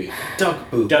movie. Duck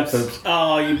boobs. Duck boobs.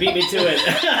 Oh, you beat me to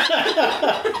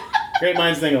it. Great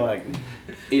minds think alike.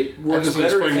 It works just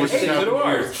better explain if you what's say. happening.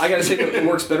 ours. I gotta say that it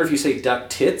works better if you say duck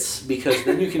tits because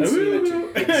then you can see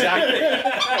it. Exactly.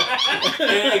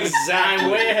 I'm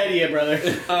Exactly. way ahead of you, brother.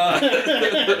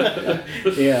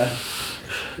 Yeah.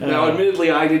 Now, admittedly,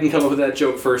 I didn't come up with that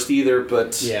joke first either,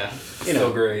 but Yeah.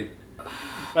 So great.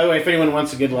 By the way, if anyone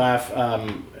wants a good laugh,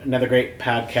 another great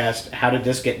podcast, How Did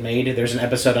This Get Made? There's an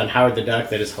episode on Howard the Duck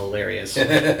that is hilarious.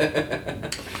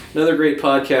 another great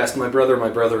podcast. My brother,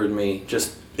 and me.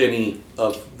 Just any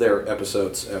of their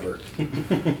episodes ever.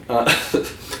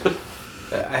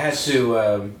 I had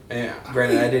to,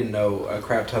 granted I didn't know a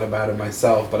crap ton about it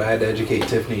myself, but I had to educate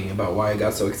Tiffany about why I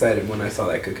got so excited when I saw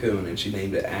that cocoon, and she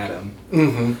named it Adam.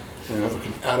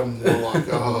 Mm-hmm. Adam Warlock.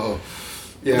 Oh.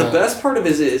 Yeah. The best part of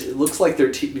it is it looks like they're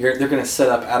going to set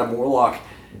up Adam Warlock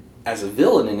as a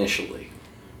villain initially.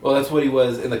 Well, that's what he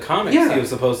was in the comics. Yeah. He was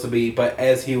supposed to be, but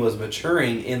as he was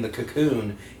maturing in the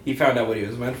cocoon, he found out what he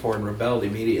was meant for and rebelled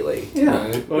immediately. Yeah.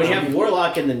 Right. But when you have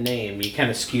Warlock in the name, you kind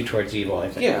of skew towards evil, I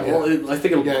think. Yeah, well, I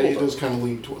think it'll Yeah, be he cool. does kind of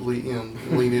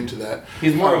lean into that.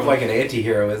 He's more of like an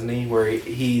anti-hero, isn't he? Where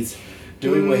he's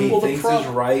doing what he Well, the thinks prob- is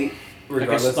right,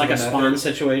 regardless Like a of the Spawn method.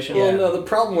 situation. Well, Yeah. no, the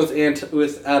problem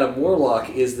with Adam Warlock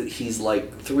is that he's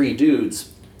like three dudes,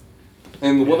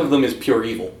 and one of them is pure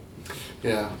evil.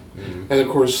 Yeah. And of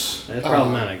course. That's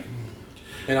problematic.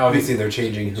 And obviously they're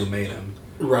changing who made him.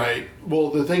 Right. Well,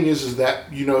 the thing is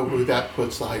that you know who that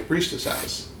puts the High Priestess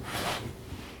as?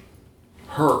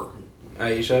 Her.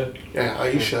 Aisha? Yeah,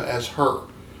 Aisha as her.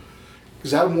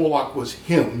 Because Adam Warlock was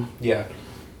him, Yeah.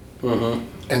 Mm-hmm.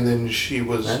 and then she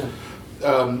was. I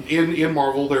know. In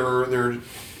Marvel, there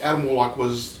Adam Warlock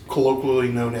was colloquially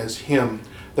known as him,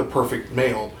 the perfect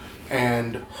male,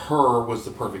 and her was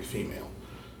the perfect female,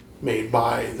 made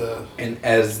by the And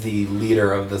as the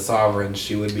leader of the sovereigns,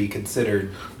 she would be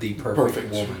considered the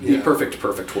perfect woman. The Yeah. perfect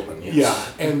woman. Yes.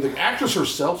 Yeah, and the actress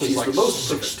herself is She's like the most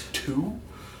 6'2".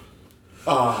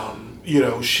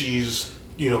 She's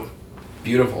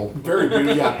Beautiful. very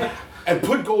beautiful. Yeah. And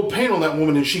put gold paint on that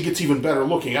woman, and she gets even better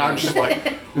looking. I'm just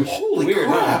like, holy Weird,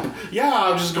 crap! huh? Yeah,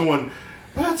 I'm just going.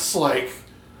 That's like,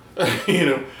 I think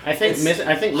How do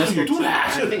you Mr. do T,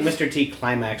 that? I think Mr. T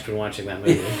climaxed when watching that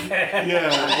movie.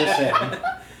 yeah, Just saying.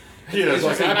 it's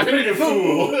like I pitied a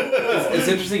fool. It's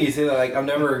interesting you say that. Like, I'm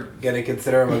never gonna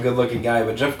consider him a good-looking guy,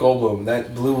 but Jeff Goldblum,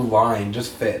 that blue line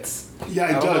just fits. Yeah, I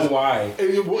it don't does. know why.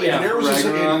 It Yeah,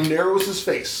 narrows his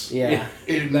face. Yeah.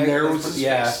 It That- narrows that's- his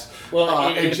yeah. face. Well,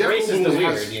 it and Jeff embraces Goldblum the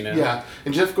weird, has, you know. Yeah,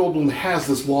 and Jeff Goldblum has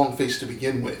this long face to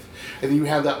begin with, and then you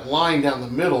have that line down the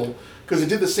middle because it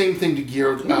did the same thing to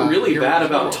Gear. We're really Guillermo bad del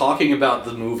about Toro. talking about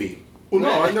the movie. Well, no,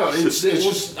 I know it's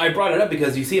just I brought it up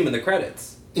because you see him in the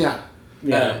credits. yeah.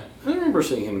 Yeah. I remember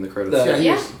seeing him in the credits. The- Yeah, he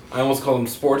Yeah. is. I almost called him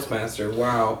Sportsmaster.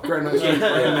 Wow. Grandmaster.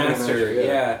 Grandmaster.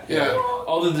 Yeah. Yeah.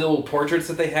 All the little portraits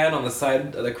that they had on the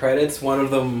side of the credits. One of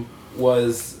them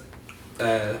was.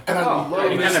 And I Oh, love I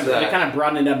It missed kind, of, that. it kind of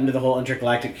broadened it up into the whole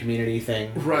intergalactic community thing.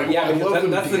 right. Yeah, I because love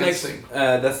them that's the next. dancing.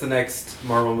 That's the next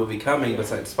Marvel movie coming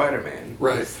besides Spider-Man.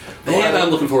 Right. Man, I'm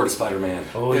looking forward to Spider-Man.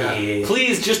 Oh Yeah. yeah.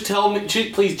 Please just tell me.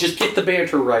 Please just get the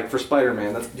banter right for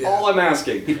Spider-Man. That's Yeah. all I'm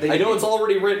asking. I know it's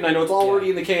already written. I know it's already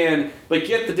in the can. But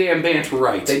get the damn banter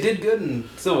right. They did good in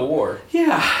Civil War.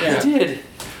 Yeah, Yeah. they did.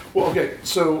 Well, okay,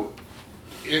 so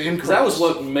in 'Cause that was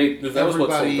what made. That was what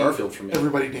sold everybody- Garfield for me.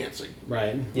 Everybody dancing.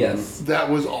 Right. Yes. That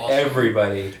was awesome.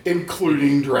 Everybody.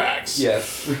 Including Drax.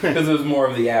 Yes. Because it was more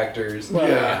of the actors. Well,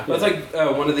 Yeah. That's like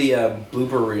one of the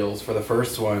blooper reels for the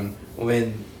first one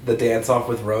when the dance off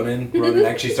with Ronan. Ronan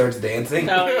actually starts dancing.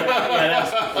 Oh,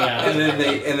 yeah.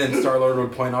 And then Star Lord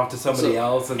would point off to somebody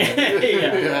else, and then,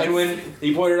 Yeah. and when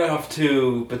he pointed off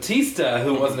to Batista,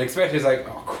 who wasn't expecting, he's like,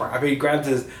 "Oh crap!" He grabs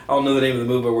his, I don't know the name of the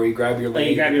move, but where you grab your Like leg,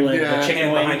 you grab your leg, Yeah. the chicken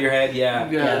hand wing. behind your head, yeah,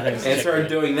 Yeah. and started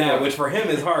doing that, which for him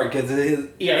is hard because his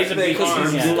Yeah, he's a big because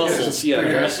arm, he's yeah. Muscles,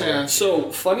 yeah. Yeah. So,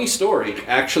 funny story.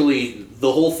 Actually,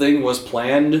 the whole thing was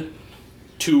planned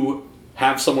to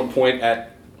have someone point at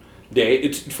Dave.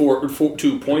 It's to point at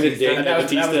Batista. Dave That was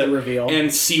the Batista reveal.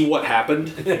 and see what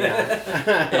happened. and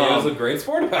he was a great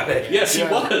sport about it. Yes, he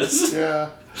Yeah. was. Yeah.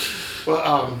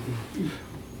 Well,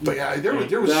 but yeah, there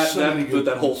was That, so many that, good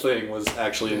but that whole things. thing was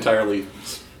actually entirely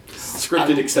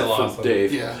scripted, except for awesome.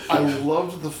 Dave. Yeah, I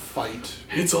loved the fight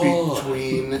It's all-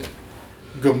 between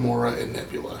Gamora and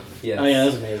Nebula. Yes. Oh yeah,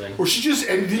 that's amazing. Where she just,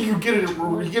 and then you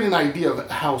get an idea of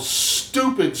how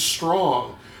stupid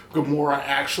strong Gamora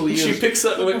actually She is. picks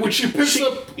up when she picks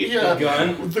up yeah, the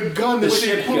gun? the gun that The she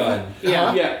ship gun.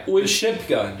 Yeah. Yeah, when The she, ship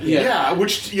gun. yeah.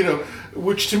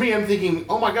 which to me I'm thinking,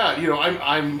 oh my god,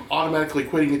 I'm automatically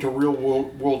equating it to real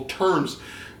world terms.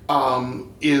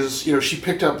 Is she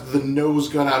picked up the nose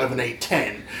gun out of an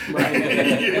A10. Right.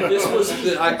 This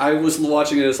was I was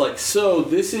watching it. It's like so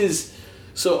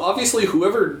obviously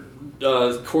whoever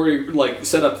Corey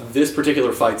set up this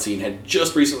particular fight scene had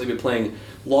just recently been playing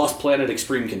Lost Planet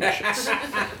Extreme Conditions.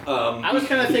 I was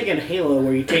kind of thinking Halo,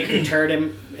 where you take the turret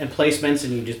emplacements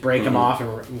and you just break them off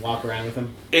and walk around with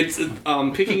them. It's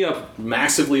picking up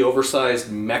massively oversized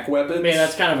mech weapons. I mean,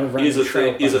 that's kind of a running is a thing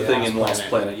trope is on a thing in Lost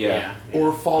Planet. Yeah.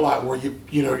 Or Fallout, where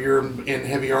you're in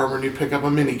heavy armor and you pick up a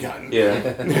minigun.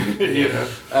 Yeah.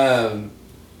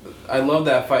 I love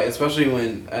that fight, especially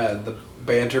when the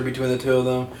banter between the two of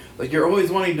them. Like, you're always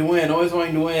wanting to win,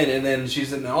 and then she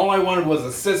said, all I wanted was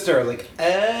a sister. I was like,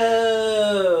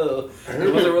 oh.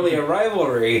 It wasn't really a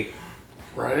rivalry.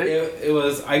 Right? It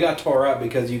was, I got tore up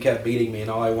because you kept beating me,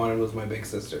 and all I wanted was my big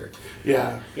sister.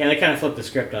 Yeah. Yeah, they kind of flipped the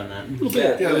script on that.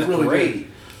 Yeah, Yeah, it was they really great. did.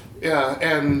 Yeah,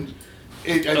 and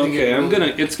I think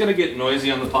Okay, it's gonna get noisy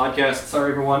on the podcast.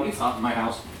 Sorry everyone, it's not in my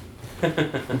house.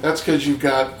 that's because you've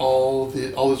got all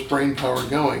this brain power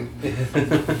going.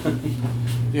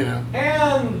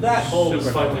 And that hole is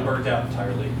finally burnt out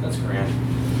entirely. That's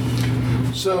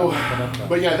grand. So,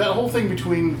 but yeah, that whole thing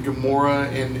between Gamora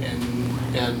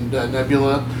and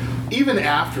Nebula, even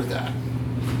after that,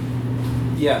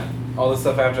 Yeah, all the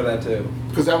stuff after that, too.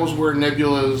 because that was where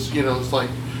Nebula's, it's like,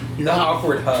 you're The not,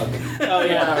 awkward hug. Oh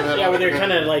yeah, yeah, where they're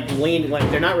kind of like leaned,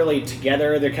 like they're not really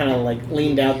together. They're kind of like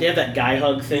leaned out. They have that guy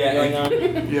hug thing Yeah. going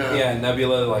on. yeah, Yeah,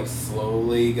 Nebula,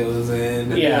 slowly goes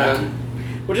in. Yeah.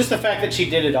 Well, just the fact that she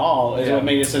did it all is Yeah. what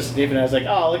made it so deep. And I was like,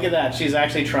 oh, look at that. She's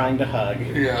actually trying to hug.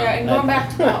 Yeah, and going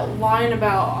back to that line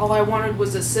about all I wanted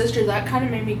was a sister, that kind of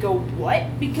made me go,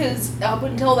 what? Because up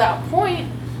until that point,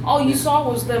 all you saw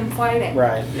was them fighting.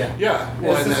 Right. Yeah. Yeah,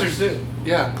 Well, and sisters that's- do.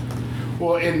 yeah,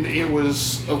 Well, and it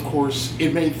was, of course,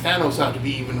 it made Thanos out to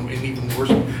be even worse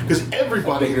because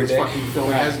everybody in bigger this dick. fucking film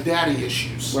Right. has daddy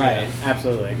issues. Right,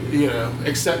 absolutely. You know,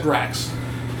 except Drax.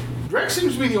 Drax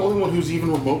seems to be the only one who's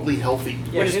even remotely healthy.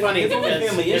 Which is funny His only because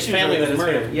family his issues family are that was his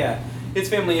fam- murdered. Yeah, his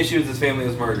family issues. His family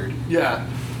was murdered. Yeah,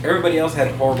 Everybody else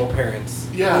had horrible parents.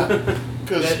 yeah.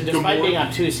 Because Despite being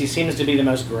obtuse, he seems to be the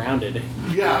most grounded.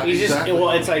 yeah, He's exactly. just well,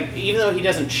 it's like even though he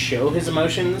doesn't show his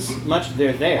emotions much,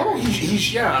 they're there. Oh,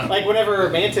 he's yeah. Like whenever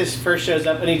Mantis first shows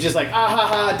up and he's just like, ah ha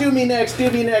ha, do me next.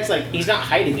 Like he's not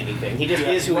hiding anything. He just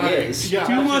is who he Right. is. Yeah.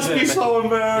 You must be so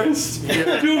embarrassed.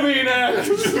 Do me next.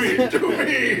 do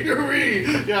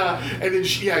me. Yeah, and then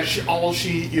all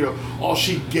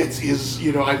she gets is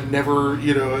I've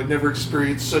never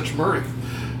experienced such mirth.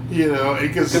 Because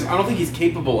Because I don't think he's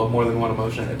capable of more than one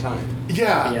emotion at a time.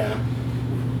 yeah. Yeah.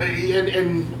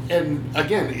 And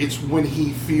again, it's when he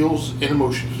feels an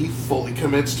emotion, he fully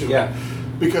commits to Yeah. it.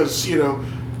 Because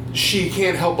she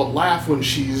can't help but laugh when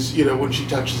she's when she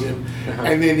touches him, Uh-huh.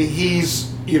 and then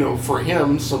he's for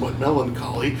him somewhat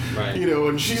melancholy, Right.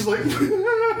 and she's like,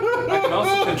 I can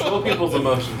also control people's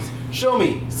emotions. Show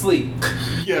me sleep.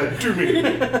 yeah, do me,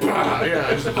 yeah.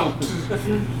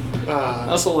 I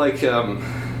also like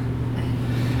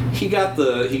he got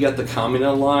the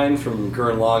Kamina line from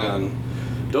Gurren Lagann.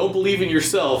 Don't believe in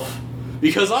yourself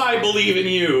because I believe in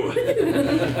you.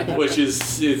 Which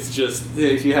is it's just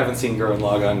if you haven't seen Gurren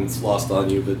Lagann, it's lost on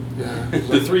you. But Yeah,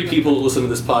 the 3 people who listen to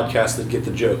this podcast that get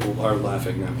the joke are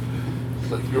laughing now.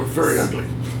 it's like you're very ugly.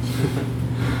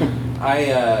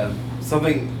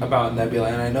 Something about Nebula,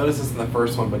 and I noticed this in the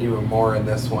first one, but even more in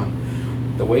this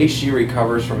one. The way she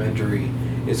recovers from injury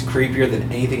is creepier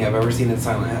than anything I've ever seen in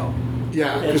Silent Hill.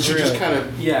 Yeah, because It's she just really-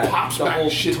 kind of pops the back, whole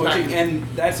shit twitching, back. and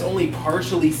that's only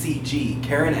partially CG.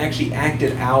 Karen actually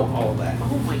acted out all that.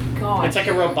 Oh my god. It's like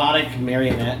a robotic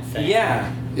marionette thing.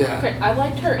 Yeah, Yeah. Okay, I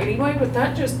liked her anyway, but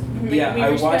that just made yeah. me I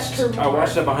respect watched her more. I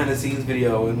watched a behind the scenes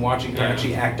video and watching her Yeah.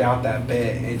 actually act out that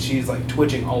bit, and she's like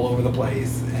twitching all over the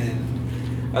place,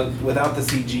 and without the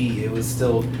CG, it was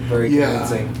still very Yeah.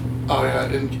 convincing. Oh yeah,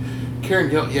 and Karen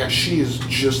Gill, yeah, she is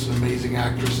just an amazing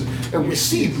actress, and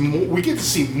we get to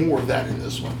see more of that in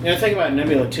this one. The thing about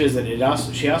Nebula too is that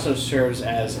she also serves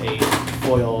as a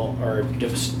foil or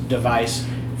device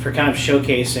for kind of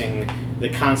showcasing the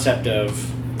concept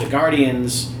of the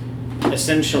Guardians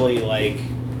essentially like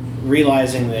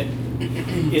realizing that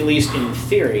at least in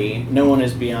theory no one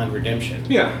is beyond redemption.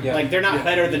 Yeah. Yeah. Like they're not Yeah.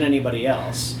 better than anybody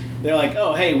else. They're like,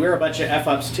 oh hey, we're a bunch of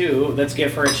f-ups too. Let's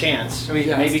give her a chance. I mean,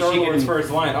 Yeah, maybe Star she Wars can. first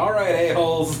line. All right,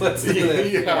 a-holes, let's do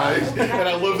this. Yeah, and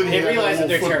I love that he They had realize that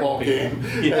that little they're football terrible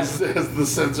game Yeah. as the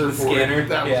sensor The for scanner, it.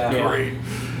 That was yeah. great.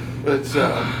 It's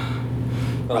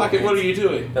Rocket, what are you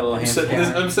doing? That little I'm hand setting,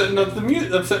 scanner. I'm setting up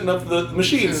I'm setting up the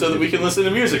machine so that we can listen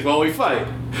to music while we fight.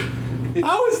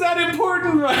 How is that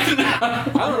important right now?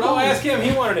 I don't know. Ask him.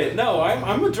 He wanted it. No,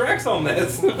 I'm with Drax on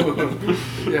this.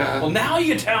 yeah. Well, now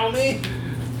you tell me.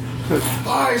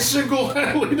 I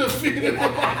single-handedly defeated him.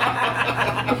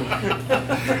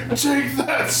 Take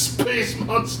that, space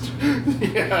monster.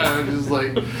 Yeah, I'm just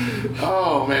like,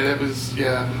 oh man, that was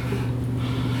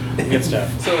Good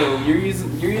stuff. So you're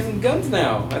using guns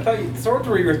now. I thought swords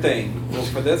were your thing. Well,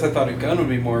 for this, I thought a gun would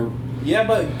be more. Yeah,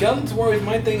 but guns were always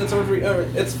my thing, and swords were.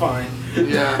 It's fine.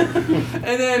 yeah. And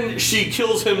then she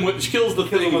kills him. She kills the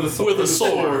thing him with a sword. With a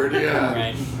sword. Yeah.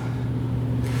 Right.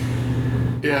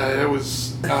 Yeah, that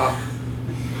was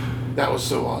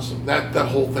so awesome. That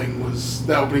whole thing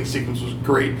that opening sequence was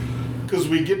great because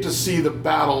we get to see the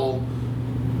battle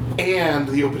and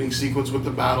the opening sequence with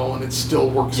the battle, and it still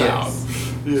works Yes. out.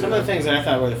 Yeah. Some of the things that I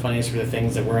thought were the funniest were the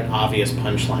things that weren't obvious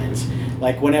punchlines.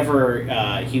 Like whenever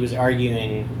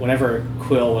whenever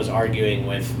Quill was arguing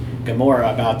with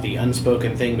Gamora about the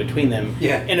unspoken thing between them,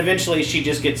 Yeah. and eventually she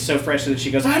just gets so frustrated that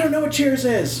she goes, I don't know what Cheers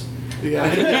is! Yeah.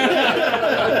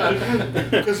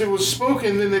 Because it was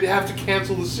spoken, then they'd have to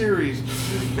cancel the series.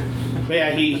 But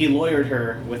yeah, he lawyered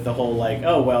her with the whole like,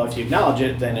 oh, well, if you acknowledge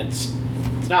it, then it's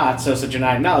not, so since you're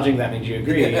not acknowledging, that means you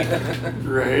agree.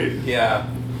 Right? Yeah.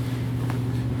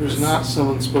 There's not some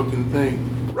unspoken thing.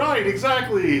 Right,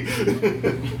 exactly.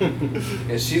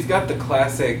 Yeah, she's got the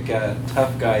classic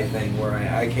tough guy thing where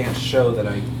I can't show that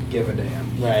I give a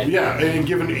damn. Right. Yeah, and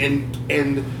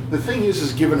the thing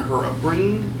is given her a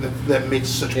brain that makes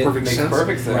such It perfect makes sense.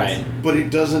 perfect sense. Right. But it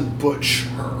doesn't butch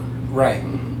her. Right.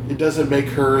 It doesn't make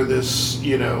her this,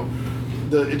 it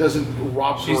doesn't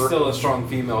rob She's her. still a strong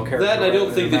female character. That I don't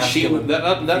rather think than that she masculine that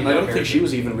I female don't think she character.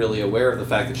 was even really aware of the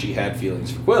fact that she had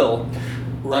feelings for Quill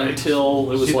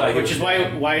until it was She like... thought Which is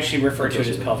why she referred to it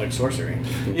as pelvic sorcery.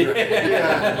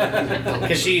 Yeah.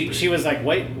 Because she was like,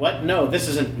 wait, what? No, this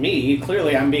isn't me.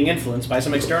 Clearly, I'm being influenced by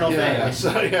some external Yeah. thing.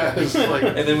 So, yeah. It's like.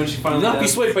 And then when she finally Not be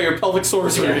does, swayed by your pelvic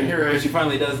sorcery. when she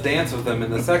finally does dance with him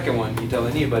in the second one, you tell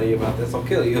anybody about this, I'll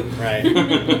kill you. Right.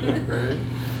 Right.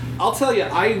 I'll tell you,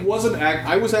 I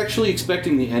was actually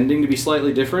expecting the ending to be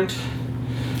slightly different.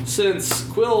 Since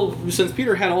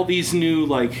Peter had all these new,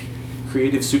 like,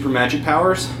 creative super magic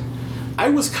powers, I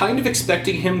was kind of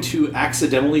expecting him to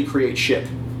accidentally create shit.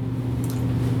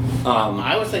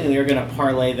 I was thinking they were going to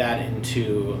parlay that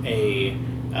into a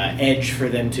edge for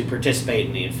them to participate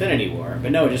in the Infinity War,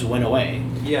 but no, it just went away.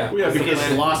 Yeah. Yeah, Because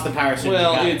he lost the power.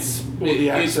 Well, The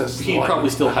access to he the probably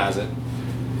light. still has it.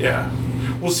 Yeah.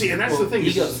 Well, see, and that's the thing.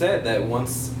 Ego Is, said that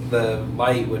once the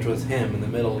light, which was him in the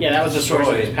middle, Yeah, that was the source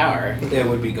of his destroyed, power. it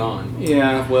would be gone.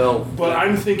 Yeah, well... but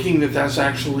I'm thinking that that's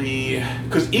actually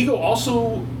because Ego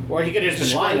also Or he could have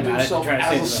just been lying described about it to himself try to as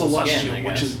save a his own celestial, skin, I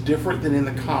which guess. is different than in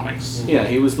the comics. Yeah,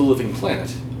 he was the living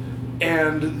planet.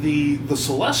 And the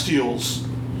Celestials,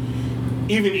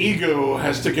 even Ego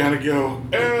has to kind of go,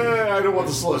 I don't want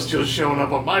the Celestials showing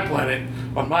up on my planet,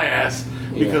 on my ass,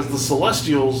 because the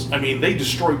Celestials, I mean, they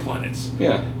destroy planets.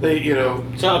 Yeah. They, you know,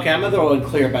 So, okay, I'm going to throw in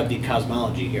clear about the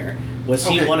cosmology here. Was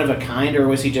he Okay. one of a kind, or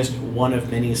was he just one of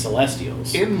many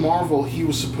Celestials? in Marvel, he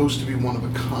was supposed to be one of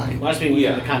a kind. Well, I was speaking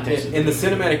Yeah. in the context of In the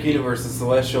cinematic universe, the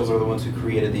Celestials are the ones who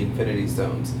created the Infinity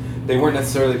Stones. They weren't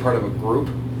necessarily part of a group.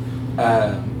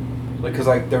 Because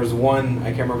there was one, I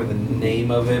can't remember the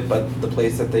name of it, but the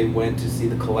place that they went to see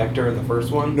the Collector in the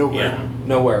first one, Nowhere. Yeah.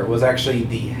 nowhere, was actually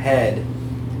the head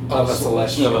of a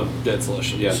Celestial. Of a dead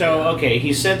celestial, yeah. So, okay,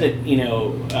 he said that,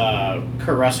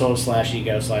 Kurt Russell /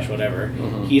 Ego / whatever,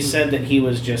 he said that he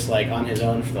was just, like, on his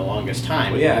own for the longest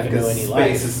time. Well, He yeah, didn't know because any space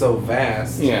life. is so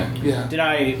vast. Yeah.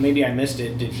 Yeah. Maybe I missed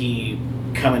it, did he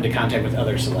come into contact with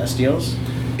other Celestials?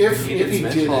 If He he didn't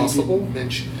did, he possible. didn't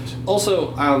mention it.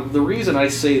 Also, the reason I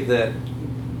say that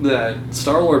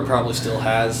Star-Lord probably still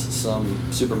has some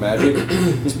super magic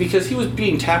is because he was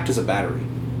being tapped as a battery.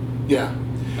 Yeah.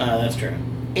 That's true.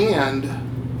 And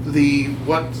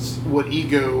what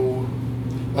Ego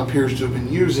appears to have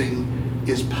been using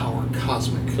is power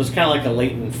cosmic. So it's kind of like a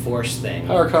latent force thing.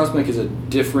 Power Cosmic is a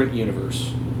different universe.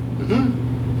 Mm-hmm.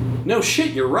 No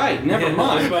shit, you're right. Never I was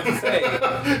mind. about to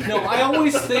say, No, I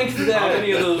always think how that...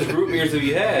 many of those root beers have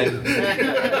you had?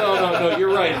 No,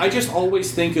 you're right. I just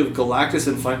always think of Galactus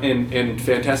and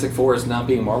Fantastic Four as not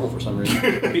being Marvel for some reason.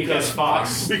 Because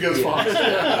Fox. Because Fox.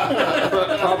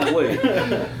 Probably.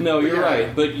 No, you're Yeah.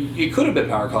 right. But it could have been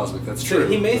Power Cosmic, that's true.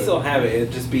 He may but- still have it,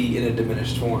 it'd just be in a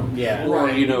diminished form. Yeah. Or,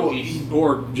 Right. Well,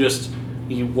 or just...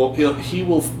 He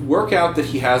will work out that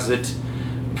he has it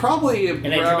probably In a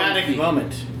around dramatic the-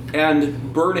 moment.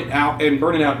 and burn it out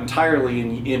entirely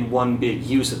in one big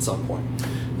use at some point.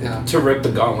 Yeah. To rip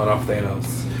the gauntlet off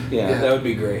Thanos. Yeah. That would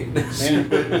be great. Or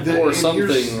and something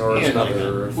here's- or yeah,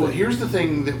 another. Well, thing. here's the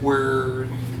thing that where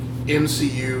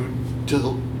MCU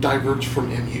diverts from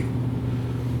MU.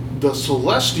 The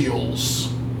Celestials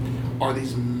are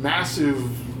these massive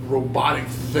robotic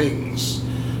things.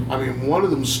 I mean, one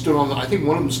of them stood on the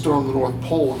North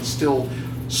Pole and still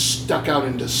stuck out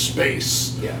into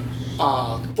space. Yeah.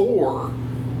 Thor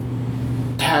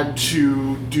had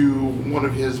to do one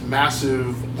of his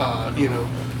massive,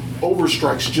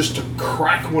 overstrikes just to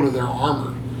crack one of their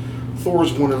armor. Thor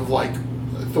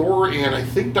and I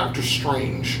think Doctor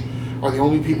Strange are the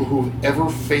only people who have ever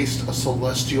faced a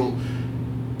Celestial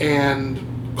and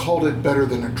called it better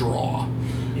than a draw.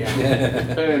 Yeah.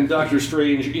 And Doctor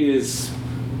Strange is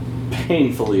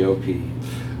painfully OP,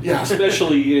 Yeah.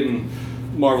 especially in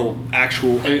Marvel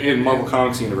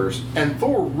Comics universe. And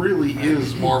Thor really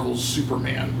is Marvel's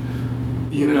Superman.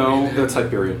 That's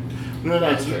Hyperion. No,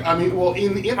 That's true. I mean, well,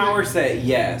 in Power set,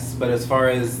 yes, but as far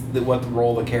as what the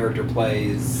role the character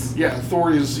plays, yeah,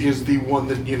 Thor is the one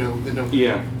that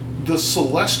Yeah. The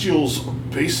Celestials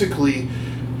basically,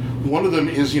 one of them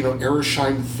is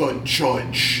Ereshkind the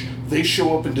Judge. They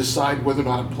show up and decide whether or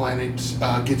not a planet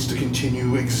gets to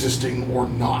continue existing or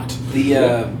not.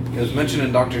 it was mentioned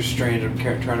in Doctor Strange. I'm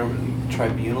trying to remember,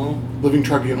 Tribunal. Living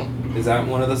Tribunal. Is that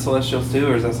one of the Celestials too,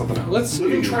 or is that something else? Let's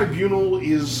Living see. Tribunal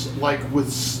is like with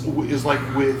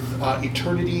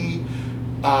Eternity.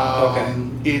 Okay.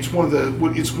 It's one of the.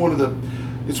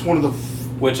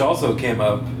 Which also came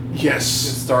up. Yes.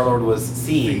 Star Lord was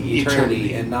seeing The eternity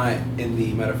eternity. and not in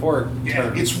the metaphoric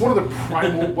terms. It's one of the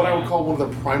primal, what I would call one of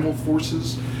the primal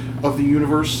forces of the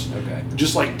universe. Okay.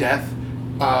 Just like death,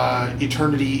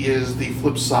 eternity is the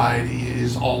flip side,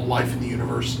 is all life in the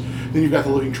universe. Then you've got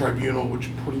the Living Tribunal, which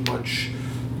pretty much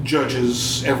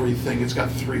judges everything. It's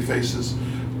got 3 faces.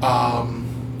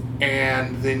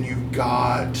 And then you've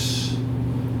got...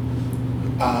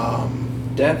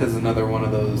 Death is another one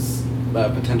of those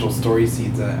potential story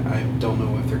seeds that I don't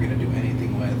know if they're going to do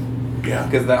anything with. yeah.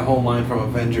 Because that whole line from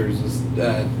Avengers was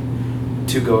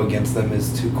to go against them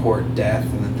is to court death,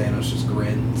 and then Thanos just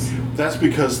grins. That's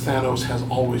because Thanos has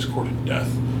always courted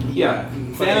death. Yeah,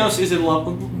 Thanos is in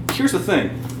love. Here's the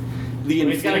thing: the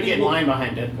He's got to get in War- line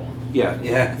behind Deadpool. Yeah,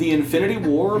 Yeah. The Infinity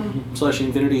War /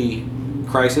 Infinity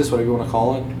Crisis, whatever you want to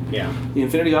call it. Yeah. The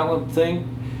Infinity Gauntlet thing.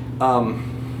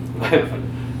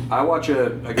 I watch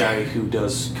a guy who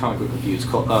does comic book reviews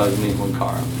called named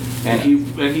Linkara, and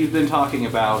he's been talking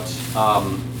about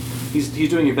he's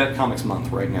doing Event Comics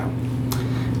Month right now,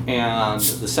 and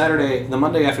the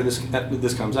Monday after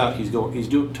this comes out, he's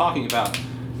talking about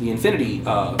the Infinity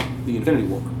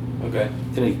War, Okay.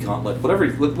 Infinity Gauntlet, whatever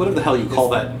the hell you call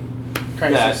that.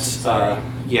 Crisis.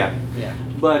 Yeah. Yeah.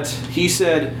 But he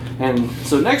said, and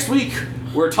so next week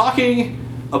we're talking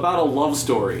about a love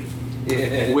story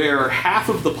where half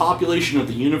of the population of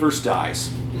the universe dies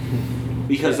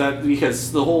because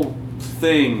the whole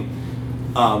thing,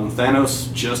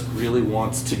 Thanos just really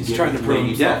wants to He's get trying to prove Lady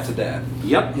himself Death. to death.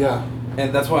 Yep. Yeah.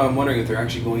 And that's why I'm wondering if they're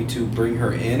actually going to bring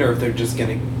her in, or if they're just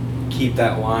going to keep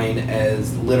that line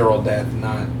as literal death,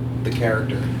 not the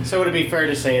character. So would it be fair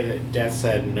to say that Death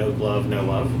said no glove, no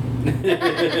love?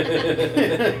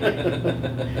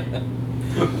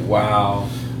 Wow.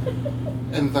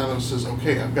 And Thanos says,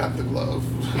 okay, I've got the glove.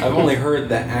 I've only heard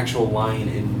that actual line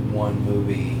in one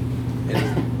movie. It's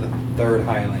the third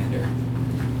Highlander.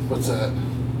 What's that?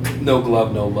 No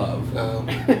glove, no love.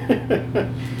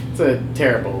 It's a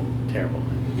terrible, terrible.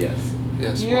 Yes.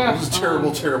 Yes. Yeah, Well, it was a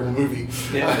terrible, terrible movie.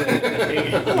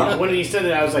 Yeah. When he said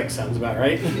it, I was like, sounds about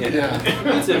right. Yeah.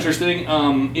 That's interesting.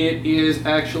 It is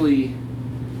actually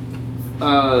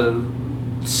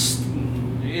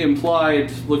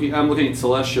implied. I'm looking at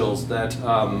Celestials that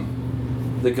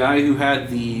the guy who had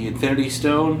the Infinity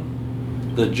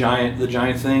Stone, the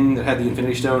giant thing that had the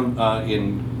Infinity Stone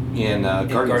in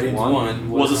Guardians 1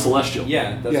 was a Celestial.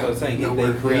 Yeah, that's Yeah. what I was saying. No, They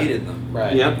we're- created them.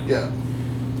 Right. Yep. Yeah.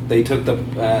 They took the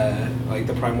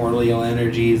the primordial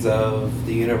energies of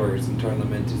the universe and turned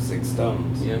them into 6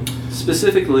 stones. Yep.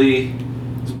 Specifically,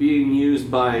 it's being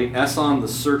used by Esson the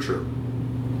Searcher.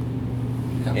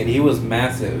 And he was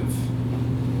massive.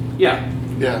 Yeah.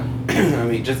 Yeah. I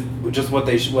mean, just what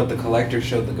what the collector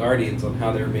showed the Guardians on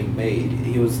how they were being made.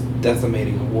 He was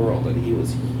decimating a world, and he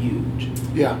was huge.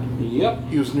 Yeah. Yep.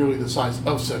 He was nearly the size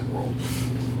of said world,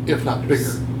 if not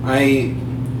bigger.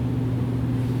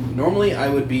 Normally I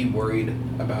would be worried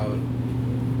about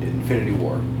Infinity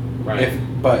War, Right.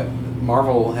 But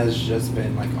Marvel has just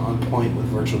been like on point with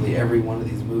virtually every one of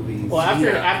these movies. Well, Yeah.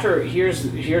 after here's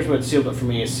what sealed it for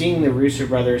me is seeing the Russo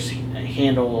brothers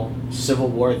handle Civil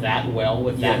War that well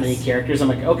with that Yes. many characters. I'm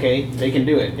like, okay, they can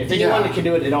do it. If anyone Yeah. can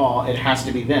do it at all, it has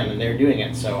to be them, and they're doing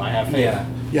it. So I have faith. Yeah,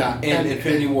 Yeah. and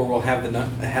Infinity War will have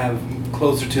have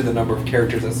closer to the number of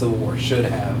characters that Civil War should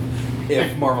have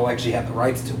if Marvel actually had the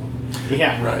rights to them.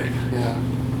 Yeah. Right. Yeah.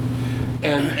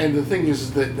 And the thing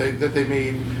is that they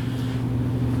made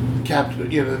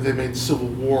they made Civil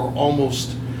War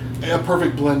almost a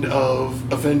perfect blend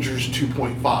of Avengers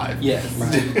 2.5. Yes.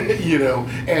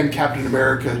 And Captain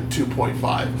America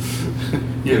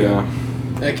 2.5. you know.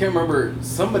 I can't remember.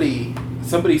 Somebody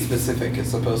specific is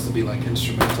supposed to be like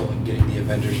instrumental in getting the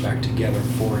Avengers back together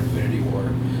for Infinity War,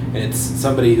 and it's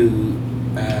somebody who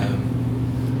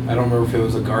I don't remember if it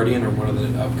was a Guardian or one of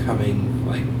the upcoming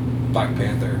like Black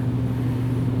Panther.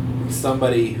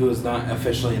 Somebody who is not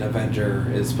officially an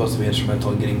Avenger is supposed to be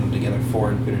instrumental in getting them together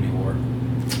for Infinity War.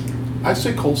 I'd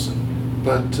say Coulson,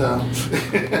 but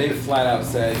They flat out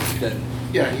said that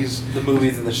yeah, he's the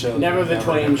movies and the shows Never the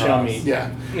twain shall cross. meet.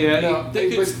 yeah. Yeah. No, they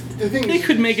but could, the thing they is,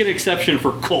 could make an exception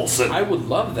for Coulson. I would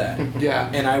love that.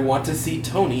 yeah, And I want to see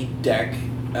Tony deck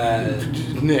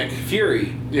Nick.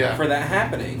 Fury Yeah. for that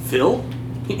happening. Phil?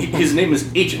 His name is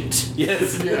Agent.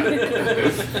 Yes. Yeah.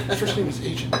 His first name is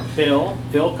Agent. Phil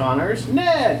Connors,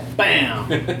 Ned, bam.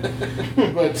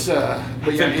 But yeah,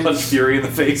 Then punch Fury in the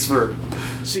face for.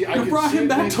 see, I You could brought see him it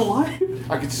back being- to life.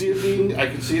 I could see it being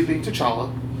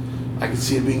T'Challa. I could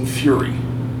see it being Fury.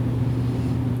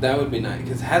 That would be nice.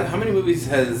 Because how many movies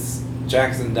has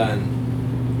Jackson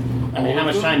done? I mean, how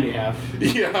much time do you have?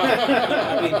 Yeah.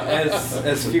 I mean,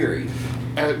 as Fury,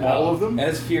 All of them.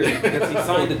 as Fury, because he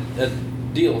signed a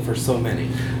deal for so many.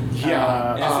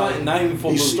 Yeah. And it's not even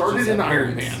full he movies, started just in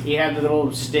Iron appearance. Man. He had the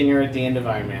little stinger at the end of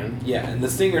Iron Man. Yeah, and the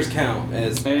stingers count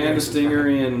as And a stinger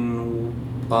in.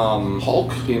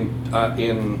 Hulk.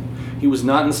 In. He was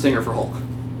not in the stinger for Hulk.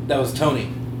 That was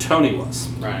Tony. Tony was.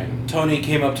 Right. Tony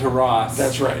came up to Ross.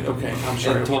 That's right. Okay, I'm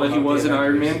sorry. And told But he about was the in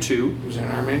Iron Avengers. Man 2. He was in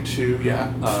Iron Man 2,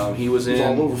 yeah. He was He's in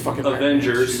all over fucking Iron Man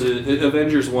Avengers. 2.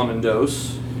 Avengers 1 and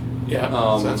Dos. Yeah,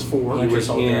 so that's 4. He was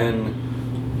Soldier.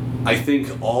 in, I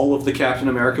think, all of the Captain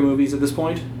America movies at this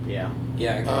point. Yeah.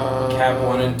 Yeah, Cap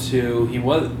 1 and 2. He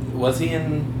was he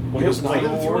in? He was not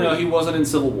in Wait, 3. No, he wasn't in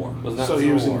Civil War. Was not So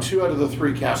he was Civil in War. 2 out of the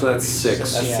 3 Cap So that's movies.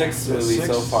 6. That's Yeah. 6 That's movies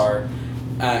so 6. far.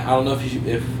 I don't know if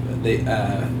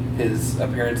his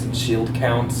appearance in Shield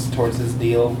counts towards his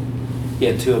deal. He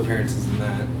had 2 appearances in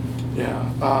that, Yeah.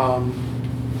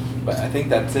 but I think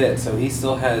that's it. So he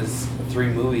still has 3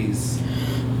 movies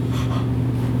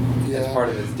Yeah. as part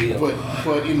of his deal.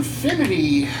 But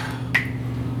Infinity,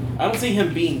 I don't see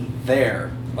him being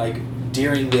there, like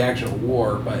during the actual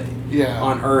war, but yeah.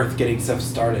 on Earth getting stuff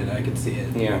started. I could see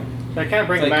it. Yeah. So I kind of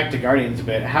bring It's it like- back to Guardians a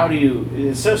bit. How do you?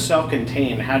 It's so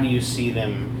self-contained. How do you see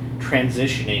them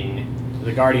transitioning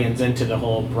the Guardians into the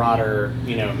whole broader,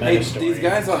 meta Hey, story? these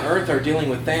guys on Earth are dealing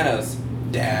with Thanos.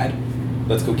 Dad,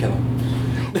 let's go kill him.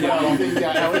 Well, I think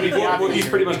That would be the Well, he's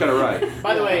pretty much got it right.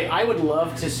 By the way, I would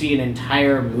love to see an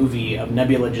entire movie of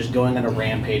Nebula just going on a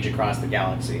rampage across the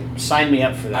galaxy. Sign me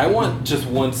up for that. I want just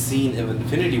one scene of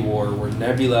Infinity War where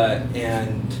Nebula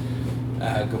and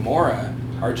Gamora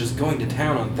are just going to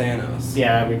town on Thanos.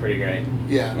 Yeah, that'd be pretty great.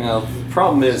 Yeah. Now, the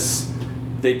problem is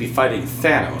they'd be fighting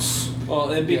Thanos. Well,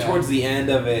 it'd be Yeah. towards the end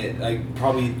of it, like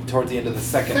probably towards the end of the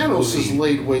second Thanos movie. has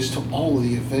laid waste to all of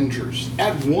the Avengers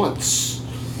at once.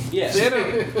 Yes.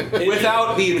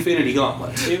 Without the Infinity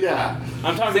Gauntlet. Yeah.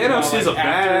 I'm talking Thanos about is a like,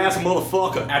 after, badass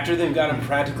motherfucker. after they've got him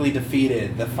practically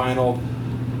defeated, the final,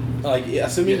 like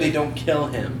assuming Yeah. they don't kill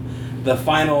him, the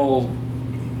final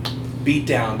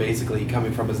beatdown basically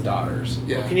coming from his daughters.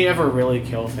 Yeah. Can you ever really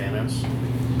kill Thanos?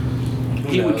 Who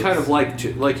He would knows? kind of like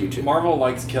you to. Marvel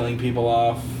likes killing people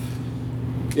off.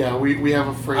 Yeah, we have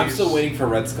a phrase. I'm still waiting for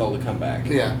Red Skull to come back.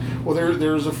 Yeah. Well,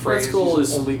 there's a phrase. Skull he's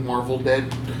is- only Marvel dead.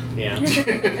 Yeah.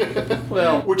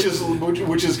 Well, which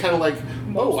is kind of like,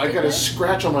 oh, I got a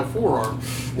scratch on my forearm.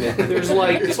 there's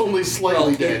like It's only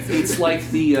slightly dead. It's like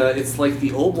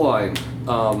the old line.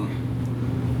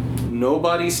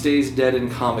 Nobody stays dead in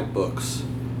comic books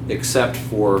except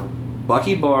for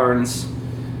Bucky Barnes,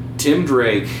 Jason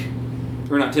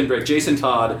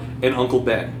Todd, and Uncle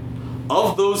Ben.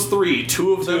 Of those 3,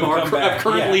 2 of them Two have come back,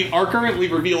 are currently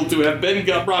revealed to have been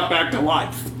brought back to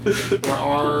life. There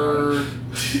are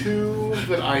 2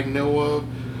 that I know of.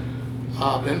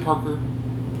 Ben Parker,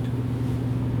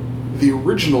 the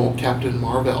original Captain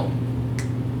Marvel,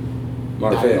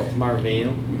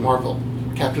 Marvel.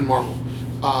 Captain Marvel,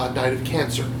 died of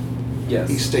cancer. Yes.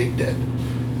 He stayed dead.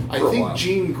 I For a think while.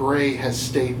 Jean Grey has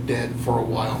stayed dead for a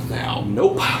while now.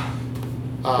 Nope.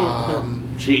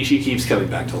 Um, She keeps coming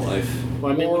back to life.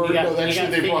 Well, I mean, when Or, you got, no, when you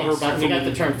actually, got they brought her Phoenix, back when you from got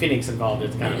the term Phoenix involved,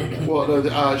 it's kind of well, no,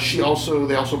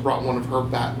 they also brought one of her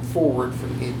back forward for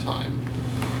the meantime.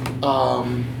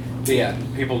 But yeah,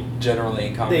 people generally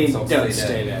in they comics don't stay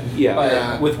stay dead. dead. Yeah. But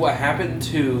Yeah. with what happened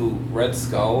to Red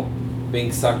Skull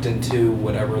being sucked into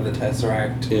whatever the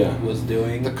Tesseract Yeah. was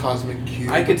doing, The Cosmic Cube.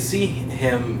 I could see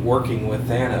him working with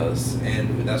Thanos,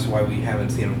 and that's why we haven't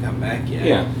seen him come back yet.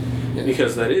 Yeah. Yeah.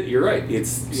 Because you're right. It's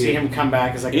See him come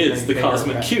back as like It's a the bigger,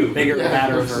 Cosmic Cube. bigger, Yeah,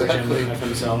 badder exactly. version of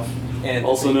himself. And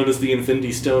also known as the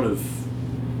Infinity Stone of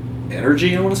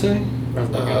Energy. I want to say.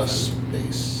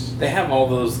 Space. they have all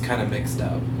those kind of mixed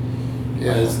up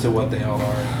Yeah. as to what they all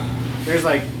are. There's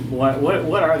like what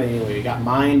are they anyway? You got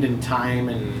mind and time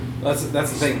and That's the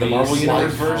thing. The Space, Marvel Universe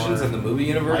life, versions power, and the movie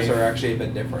universe life. are actually a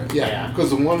bit different. Yeah, Yeah. because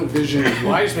the one Vision is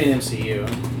well, I just mean MCU.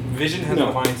 Vision has No,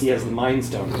 the Mind he has the Stone. Mind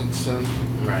Stone. Insane.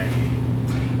 Right.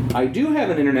 I do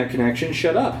have an internet connection.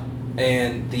 Shut up.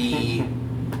 And the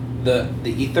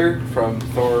ether from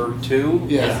Thor 2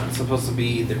 Yeah. is supposed to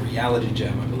be the reality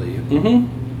gem, I believe.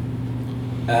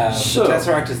 Mm-hmm. So- The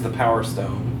Tesseract is the Power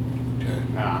Stone. Okay.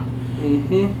 Ah.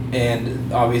 Mm-hmm.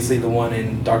 And obviously the one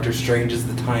in Doctor Strange is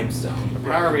the Time Stone.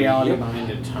 Power, reality, Yep.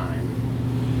 mind, and time.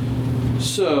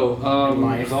 So,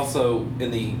 There's also, in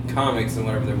the comics and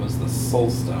whatever, there was the Soul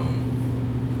Stone.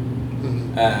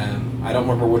 Mhm. I don't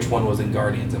remember which one was in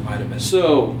Guardians. It might have been.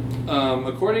 So,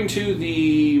 according to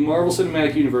the Marvel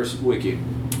Cinematic Universe wiki,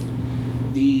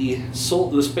 the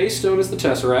Space Stone is the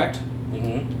Tesseract,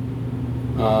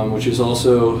 Mm-hmm. which is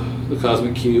also the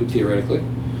Cosmic Cube theoretically.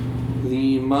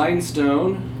 The Mind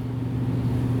Stone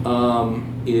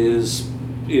is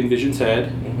in Vision's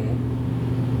head.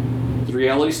 Mm-hmm. The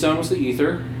Reality Stone was the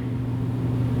Ether.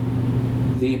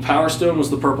 The Power Stone was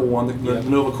the purple one that Yep. the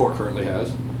Nova Corps currently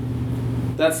has.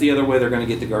 That's the other way they're going to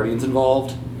get the Guardians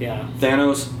involved. Yeah.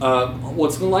 Thanos.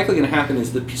 What's likely going to happen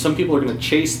is that some people are going to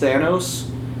chase Thanos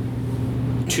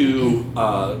to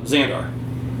Xandar.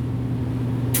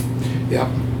 Yeah,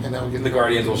 and that would get The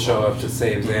Guardians will show up to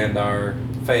save Xandar,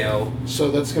 fail. So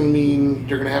that's going to mean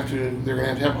they're going to have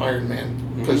to have Iron Man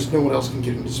because no one else can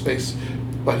get into space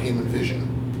but him and Vision,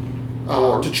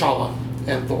 T'Challa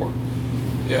and Thor.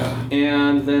 Yeah.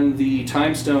 And then the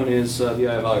Time Stone is the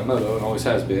Eye of Agamotto, and always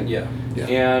has been. Yeah. Yeah.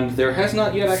 And there has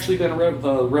not yet actually been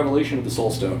a revelation of the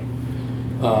Soul Stone.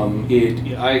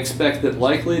 I expect that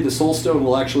likely the Soul Stone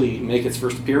will actually make its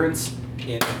first appearance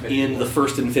in the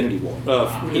first Infinity War.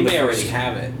 He may already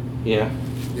have it. Yeah.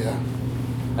 Yeah.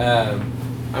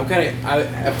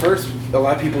 At first, a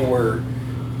lot of people were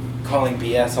calling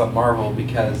BS on Marvel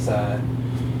because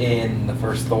in the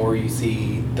first Thor you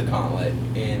see the gauntlet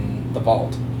in the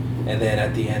vault, and then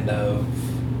at the end of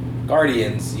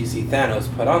Guardians you see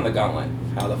Thanos put on the gauntlet.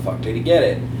 How the fuck did he get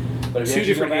it? But if Two you actually go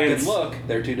different back hands. and look,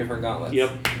 they're two different gauntlets.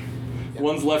 Yep.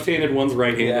 One's left-handed, one's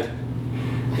right-handed.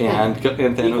 Yeah. And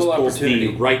Thanos Equal pulls the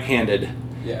opportunity. right-handed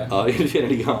Yeah.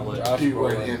 Infinity Gauntlet. Josh The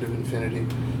right Brolin. hand of infinity.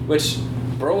 Which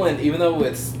Brolin, even though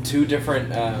it's two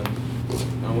different, I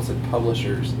almost said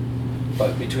publishers,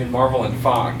 but between Marvel and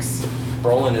Fox,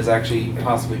 Brolin is actually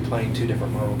possibly playing two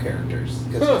different Marvel characters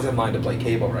because he's in line to play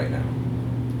Cable right now.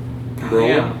 Brolin?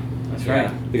 Yeah, that's Yeah.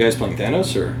 right. The guy's playing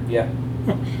Thanos, or? Yeah.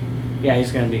 Yeah,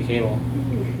 he's gonna be Cable.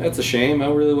 That's a shame. I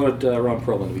really wanted Ron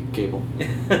Perlman to be Cable.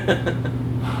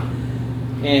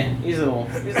 Yeah, he's a little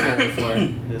for it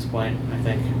at this point, I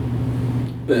think.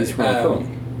 But he's Ron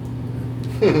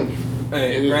Perlman.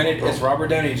 Granted, it's Robert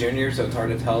Downey Jr., so it's hard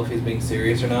to tell if he's being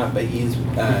serious or not, but he's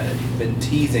been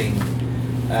teasing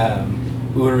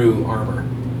Uru armor.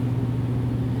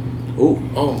 Oh.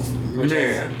 Oh, Which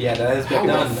man. yeah, that has been How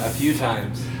done the a few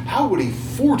times. How would he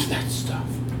forge that stuff?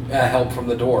 Help from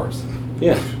the dwarves.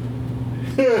 Yeah.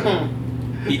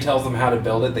 He tells them how to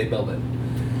build it, they build it.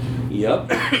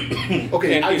 Yep.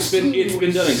 Okay, And it's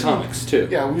been done in comics, too.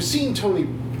 Yeah, we've seen Tony,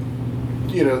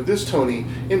 this Tony,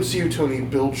 MCU Tony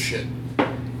build shit.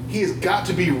 He has got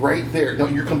to be right there. No,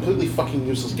 you're completely fucking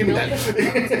useless. Give me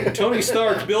that. Tony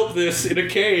Stark built this in a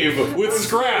cave with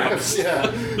scraps.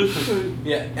 Yeah.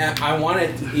 Yeah, and I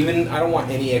don't want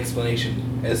any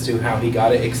explanation as to how he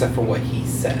got it except for what he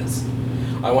says.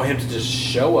 I want him to just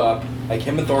show up, like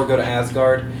him and Thor go to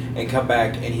Asgard and come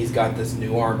back and he's got this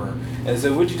new armor. And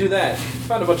so, what'd you do that?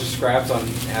 Found a bunch of scraps on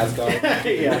Asgard.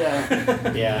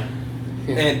 Yeah. Yeah.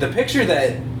 And the picture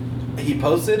that he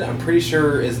posted, I'm pretty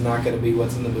sure is not going to be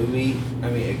what's in the movie. I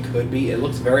mean, it could be. It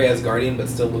looks very Asgardian, but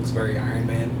still looks very Iron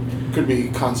Man. Could be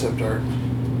concept art.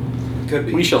 Could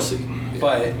be. We shall see.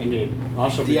 But Indeed.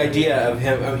 Also, the idea of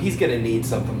him, he's going to need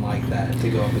something like that to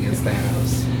go up against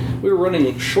Thanos. We were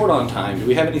running short on time. Do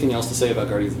we have anything else to say about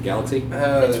Guardians of the Galaxy?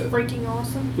 It's freaking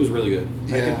awesome. It was really good.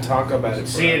 I can talk about it.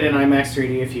 see it in IMAX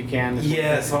 3D if you can.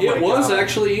 Yes, oh my It was God.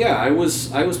 actually, yeah. I was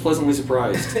pleasantly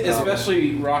surprised.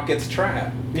 Especially Rocket's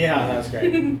trap. Yeah, that was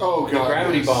great. Oh, The God.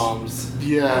 gravity yes. bombs.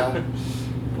 Yeah.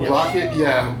 Rocket,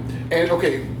 yeah. And,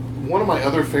 okay, one of my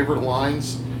other favorite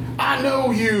lines, I know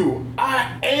you.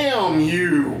 I am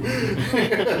you.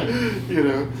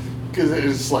 Because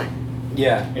it's like,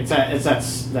 Yeah, it's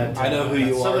that. I know who that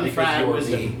you are Southern because fried you're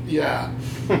wisdom. me. yeah.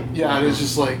 Yeah, and it's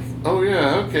just like, oh,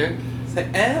 yeah, okay. Say,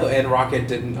 oh, and Rocket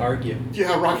didn't argue.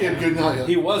 Yeah, Rocket, good night.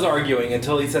 He was arguing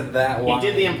until he said that He line.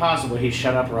 did the impossible. He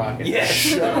shut up Rocket. Yes.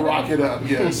 Shut Rocket up,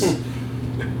 yes. Which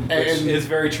And is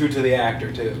very true to the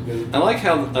actor too. I like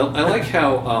how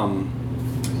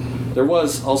there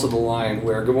was also the line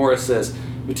where Gamora says,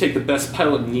 "We take the best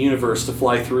pilot in the universe to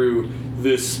fly through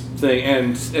this thing,"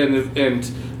 and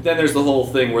then there's the whole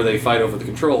thing where they fight over the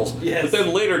controls. Yes. But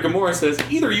then later Gamora says,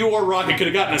 "Either you or Rocket could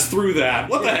have gotten us through that.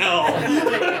 What the hell?"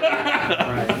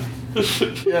 Right.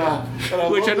 yeah.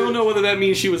 And Which I love don't it. know whether that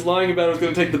means she was lying about it was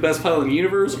going to take the best pilot in the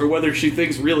universe, or whether she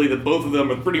thinks really that both of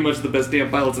them are pretty much the best damn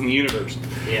pilots in the universe.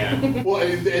 Yeah. Well,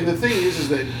 and the thing is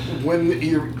that when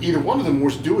either one of them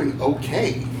was doing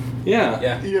okay, Yeah.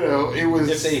 Yeah. it was.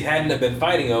 If they hadn't have been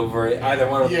fighting over it, either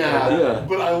one of them. Yeah, would have Yeah.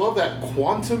 but I love that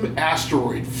quantum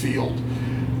asteroid field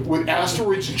with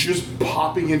asteroids just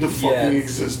popping into fucking Yes.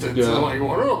 existence. Yeah. I'm like,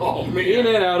 oh man. In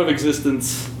and out of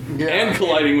existence, Yeah. and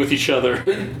colliding with each other.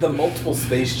 The multiple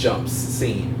space jumps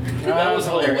scene. that That was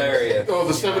was hilarious. Oh,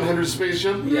 the 700 space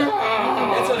jump? Yeah.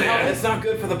 Yeah. It's not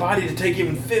good for the body to take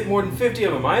even more than 50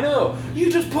 of them. I know.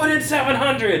 You just put in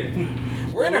 700.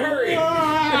 We're in a hurry.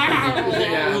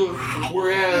 Yeah.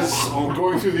 Whereas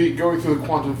going through the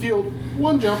quantum field,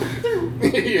 one jump.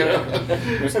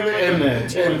 There's kind of like when the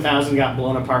T-1000 got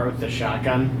blown apart with the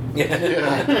shotgun.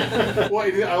 Yeah. Well,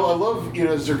 I love,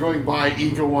 as they're going by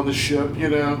Ego on the ship,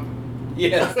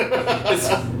 Yes.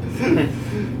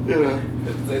 You know.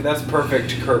 That's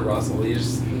perfect, Kurt Russell. He's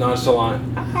just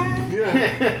nonchalant.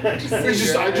 Yeah.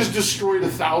 I just destroyed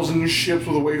 1,000 ships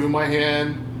with a wave of my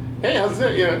hand. Hey, how's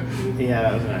that? Yeah. Yeah,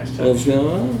 that was a nice touch. What's going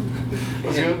on?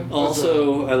 That's good.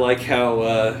 Also, I like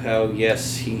how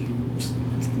yes,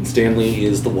 Stanley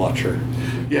is the Watcher.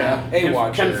 Yeah. A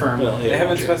Watcher. Confirmed. Well, They a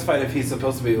haven't Watcher. specified if he's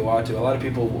supposed to be Uatu. A lot of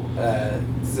people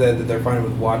said that they're fine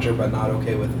with Watcher, but not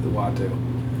okay with Uatu.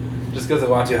 Just because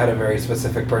Uatu had a very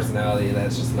specific personality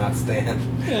that's just not Stan.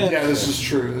 Yeah, this is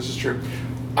true. This is true.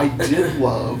 I did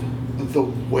love the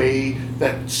way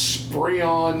that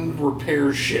spray-on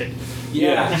repair shit.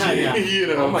 Yeah. Yeah. You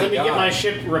know. Oh my Let me get God. my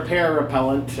ship repair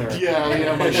repellent. Or...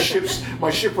 Yeah, my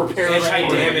ship repair.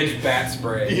 Anti-damage bat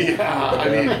spray. Yeah, I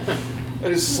mean,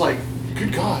 and it's just like,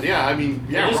 good God, yeah. I mean,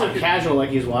 He yeah, just looked right. casual, like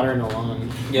he's watering the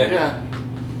lawn. Yeah.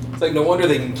 It's like no wonder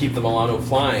they can keep the Milano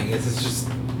flying. It's just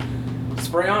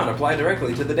spray on, apply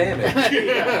directly to the damage.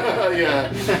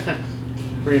 Yeah.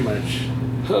 Pretty much.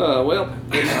 Well,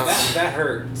 that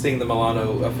hurt, seeing the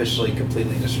Milano officially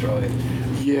completely destroyed.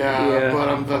 Yeah, but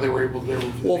I'm glad they were able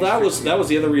to. well, that was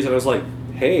the other reason I was like,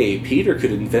 hey, Peter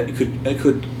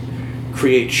could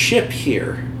create ship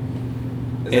here.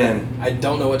 And I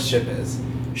don't know what ship is.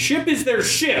 ship is their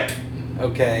ship.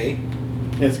 Okay.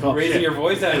 It's called Raising ship. your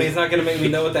voice at me is not going to make me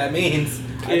know what that means.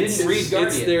 I didn't read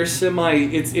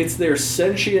Guardian. It's their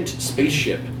sentient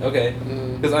spaceship. Okay.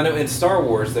 Because I know in Star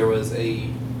Wars there was a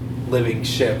living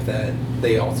ship that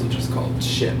they also just called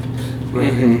ship.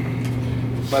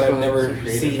 But I've never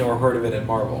seen or heard of it in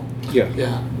Marvel. Yeah.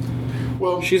 Yeah.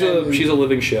 Well, She's a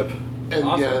living ship. And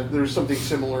Awesome. yeah, there's something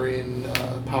similar in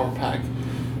Power Pack,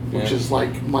 which Yeah. is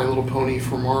like My Little Pony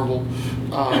for Marvel.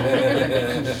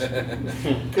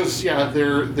 Because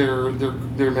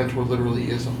their mentor literally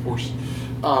is a horse.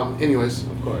 Anyways,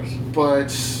 Of course.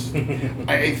 but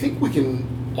I think we can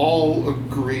all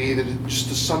agree that just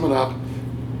to sum it up,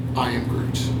 I am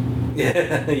Groot.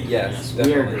 Yes,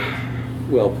 We are definitely.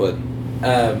 Well put.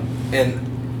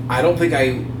 And I don't think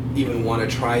I even want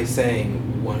to try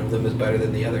saying one of them is better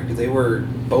than the other because they were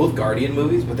both Guardian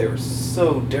movies, but they were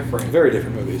so different. Very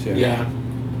different movies. Yeah. Yeah.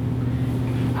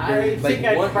 I Like think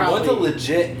I'd one's a probably.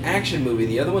 legit action movie,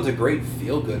 the other one's a great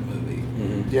feel-good movie.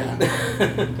 Mhm. Yeah.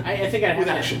 I think I'd With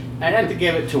have action. I'd have to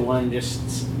give it to one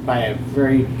just by a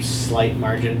very slight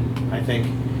margin. I think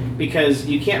because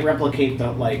you can't replicate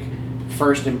the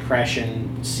first impression,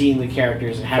 seeing the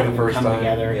characters and having the them first come time,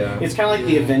 together. yeah. It's kind of like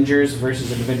the Avengers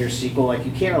versus an Avengers sequel. Like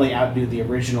you can't really outdo the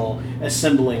original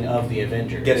assembling of the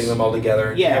Avengers. Getting them all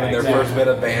together, Yeah, having their exactly. first bit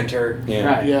of banter. Yeah.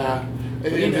 Right. Yeah. We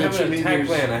need to have to an me, attack there's-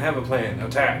 plan. I have a plan.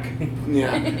 Attack.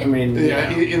 Yeah. I mean, Yeah,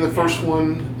 in the first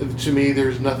one, to me,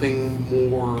 there's nothing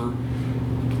more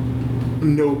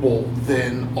noble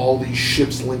than all these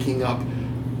ships linking up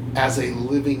as a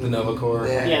living The Nova Corps.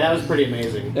 net. yeah, that was pretty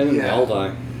amazing. And then they Yeah. all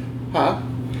die. Huh?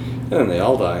 And then they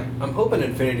all die. I'm hoping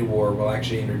Infinity War will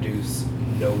actually introduce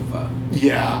Nova.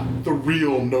 Yeah, the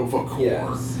real Nova Corps.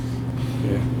 Yes.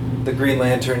 Yeah. The Green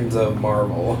Lanterns of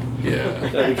Marvel. Yeah.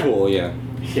 That'd be cool. Yeah.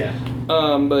 Yeah.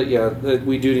 But yeah,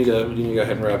 we do need to go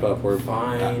ahead and wrap up.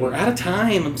 Fine. We're out of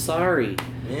time. I'm sorry.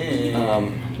 Yeah.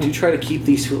 Do try to keep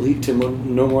these to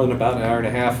no more than about an hour and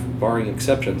a half, barring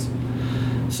exceptions.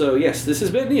 So yes, this has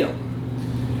been Neil.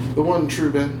 The one true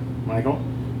Ben. Michael.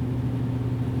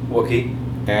 Wookiee.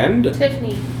 And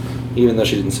Tiffany. even though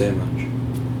she didn't say much.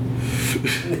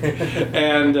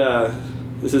 And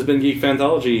this has been Geek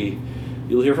Fanthology.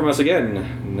 You'll hear from us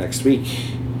again next week.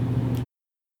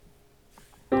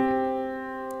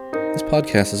 This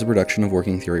podcast is a production of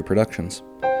Working Theory Productions.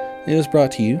 It is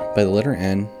brought to you by the letter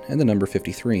N and the number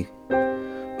 53.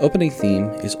 Opening theme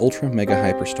is Ultra Mega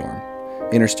Hyperstorm.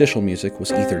 Interstitial music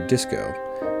was Ether Disco,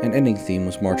 and ending theme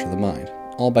was March of the Mind,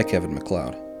 all by Kevin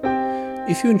MacLeod.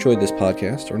 If you enjoyed this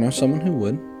podcast or know someone who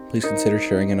would, please consider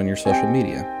sharing it on your social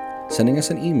media, sending us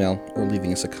an email, or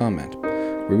leaving us a comment.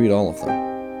 We read all of them.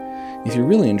 If you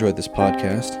really enjoyed this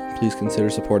podcast, please consider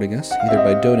supporting us either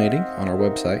by donating on our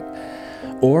website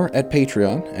or at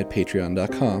Patreon at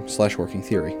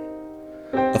patreon.com/workingtheory.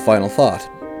 A final thought.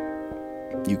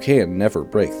 You can never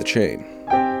break the chain.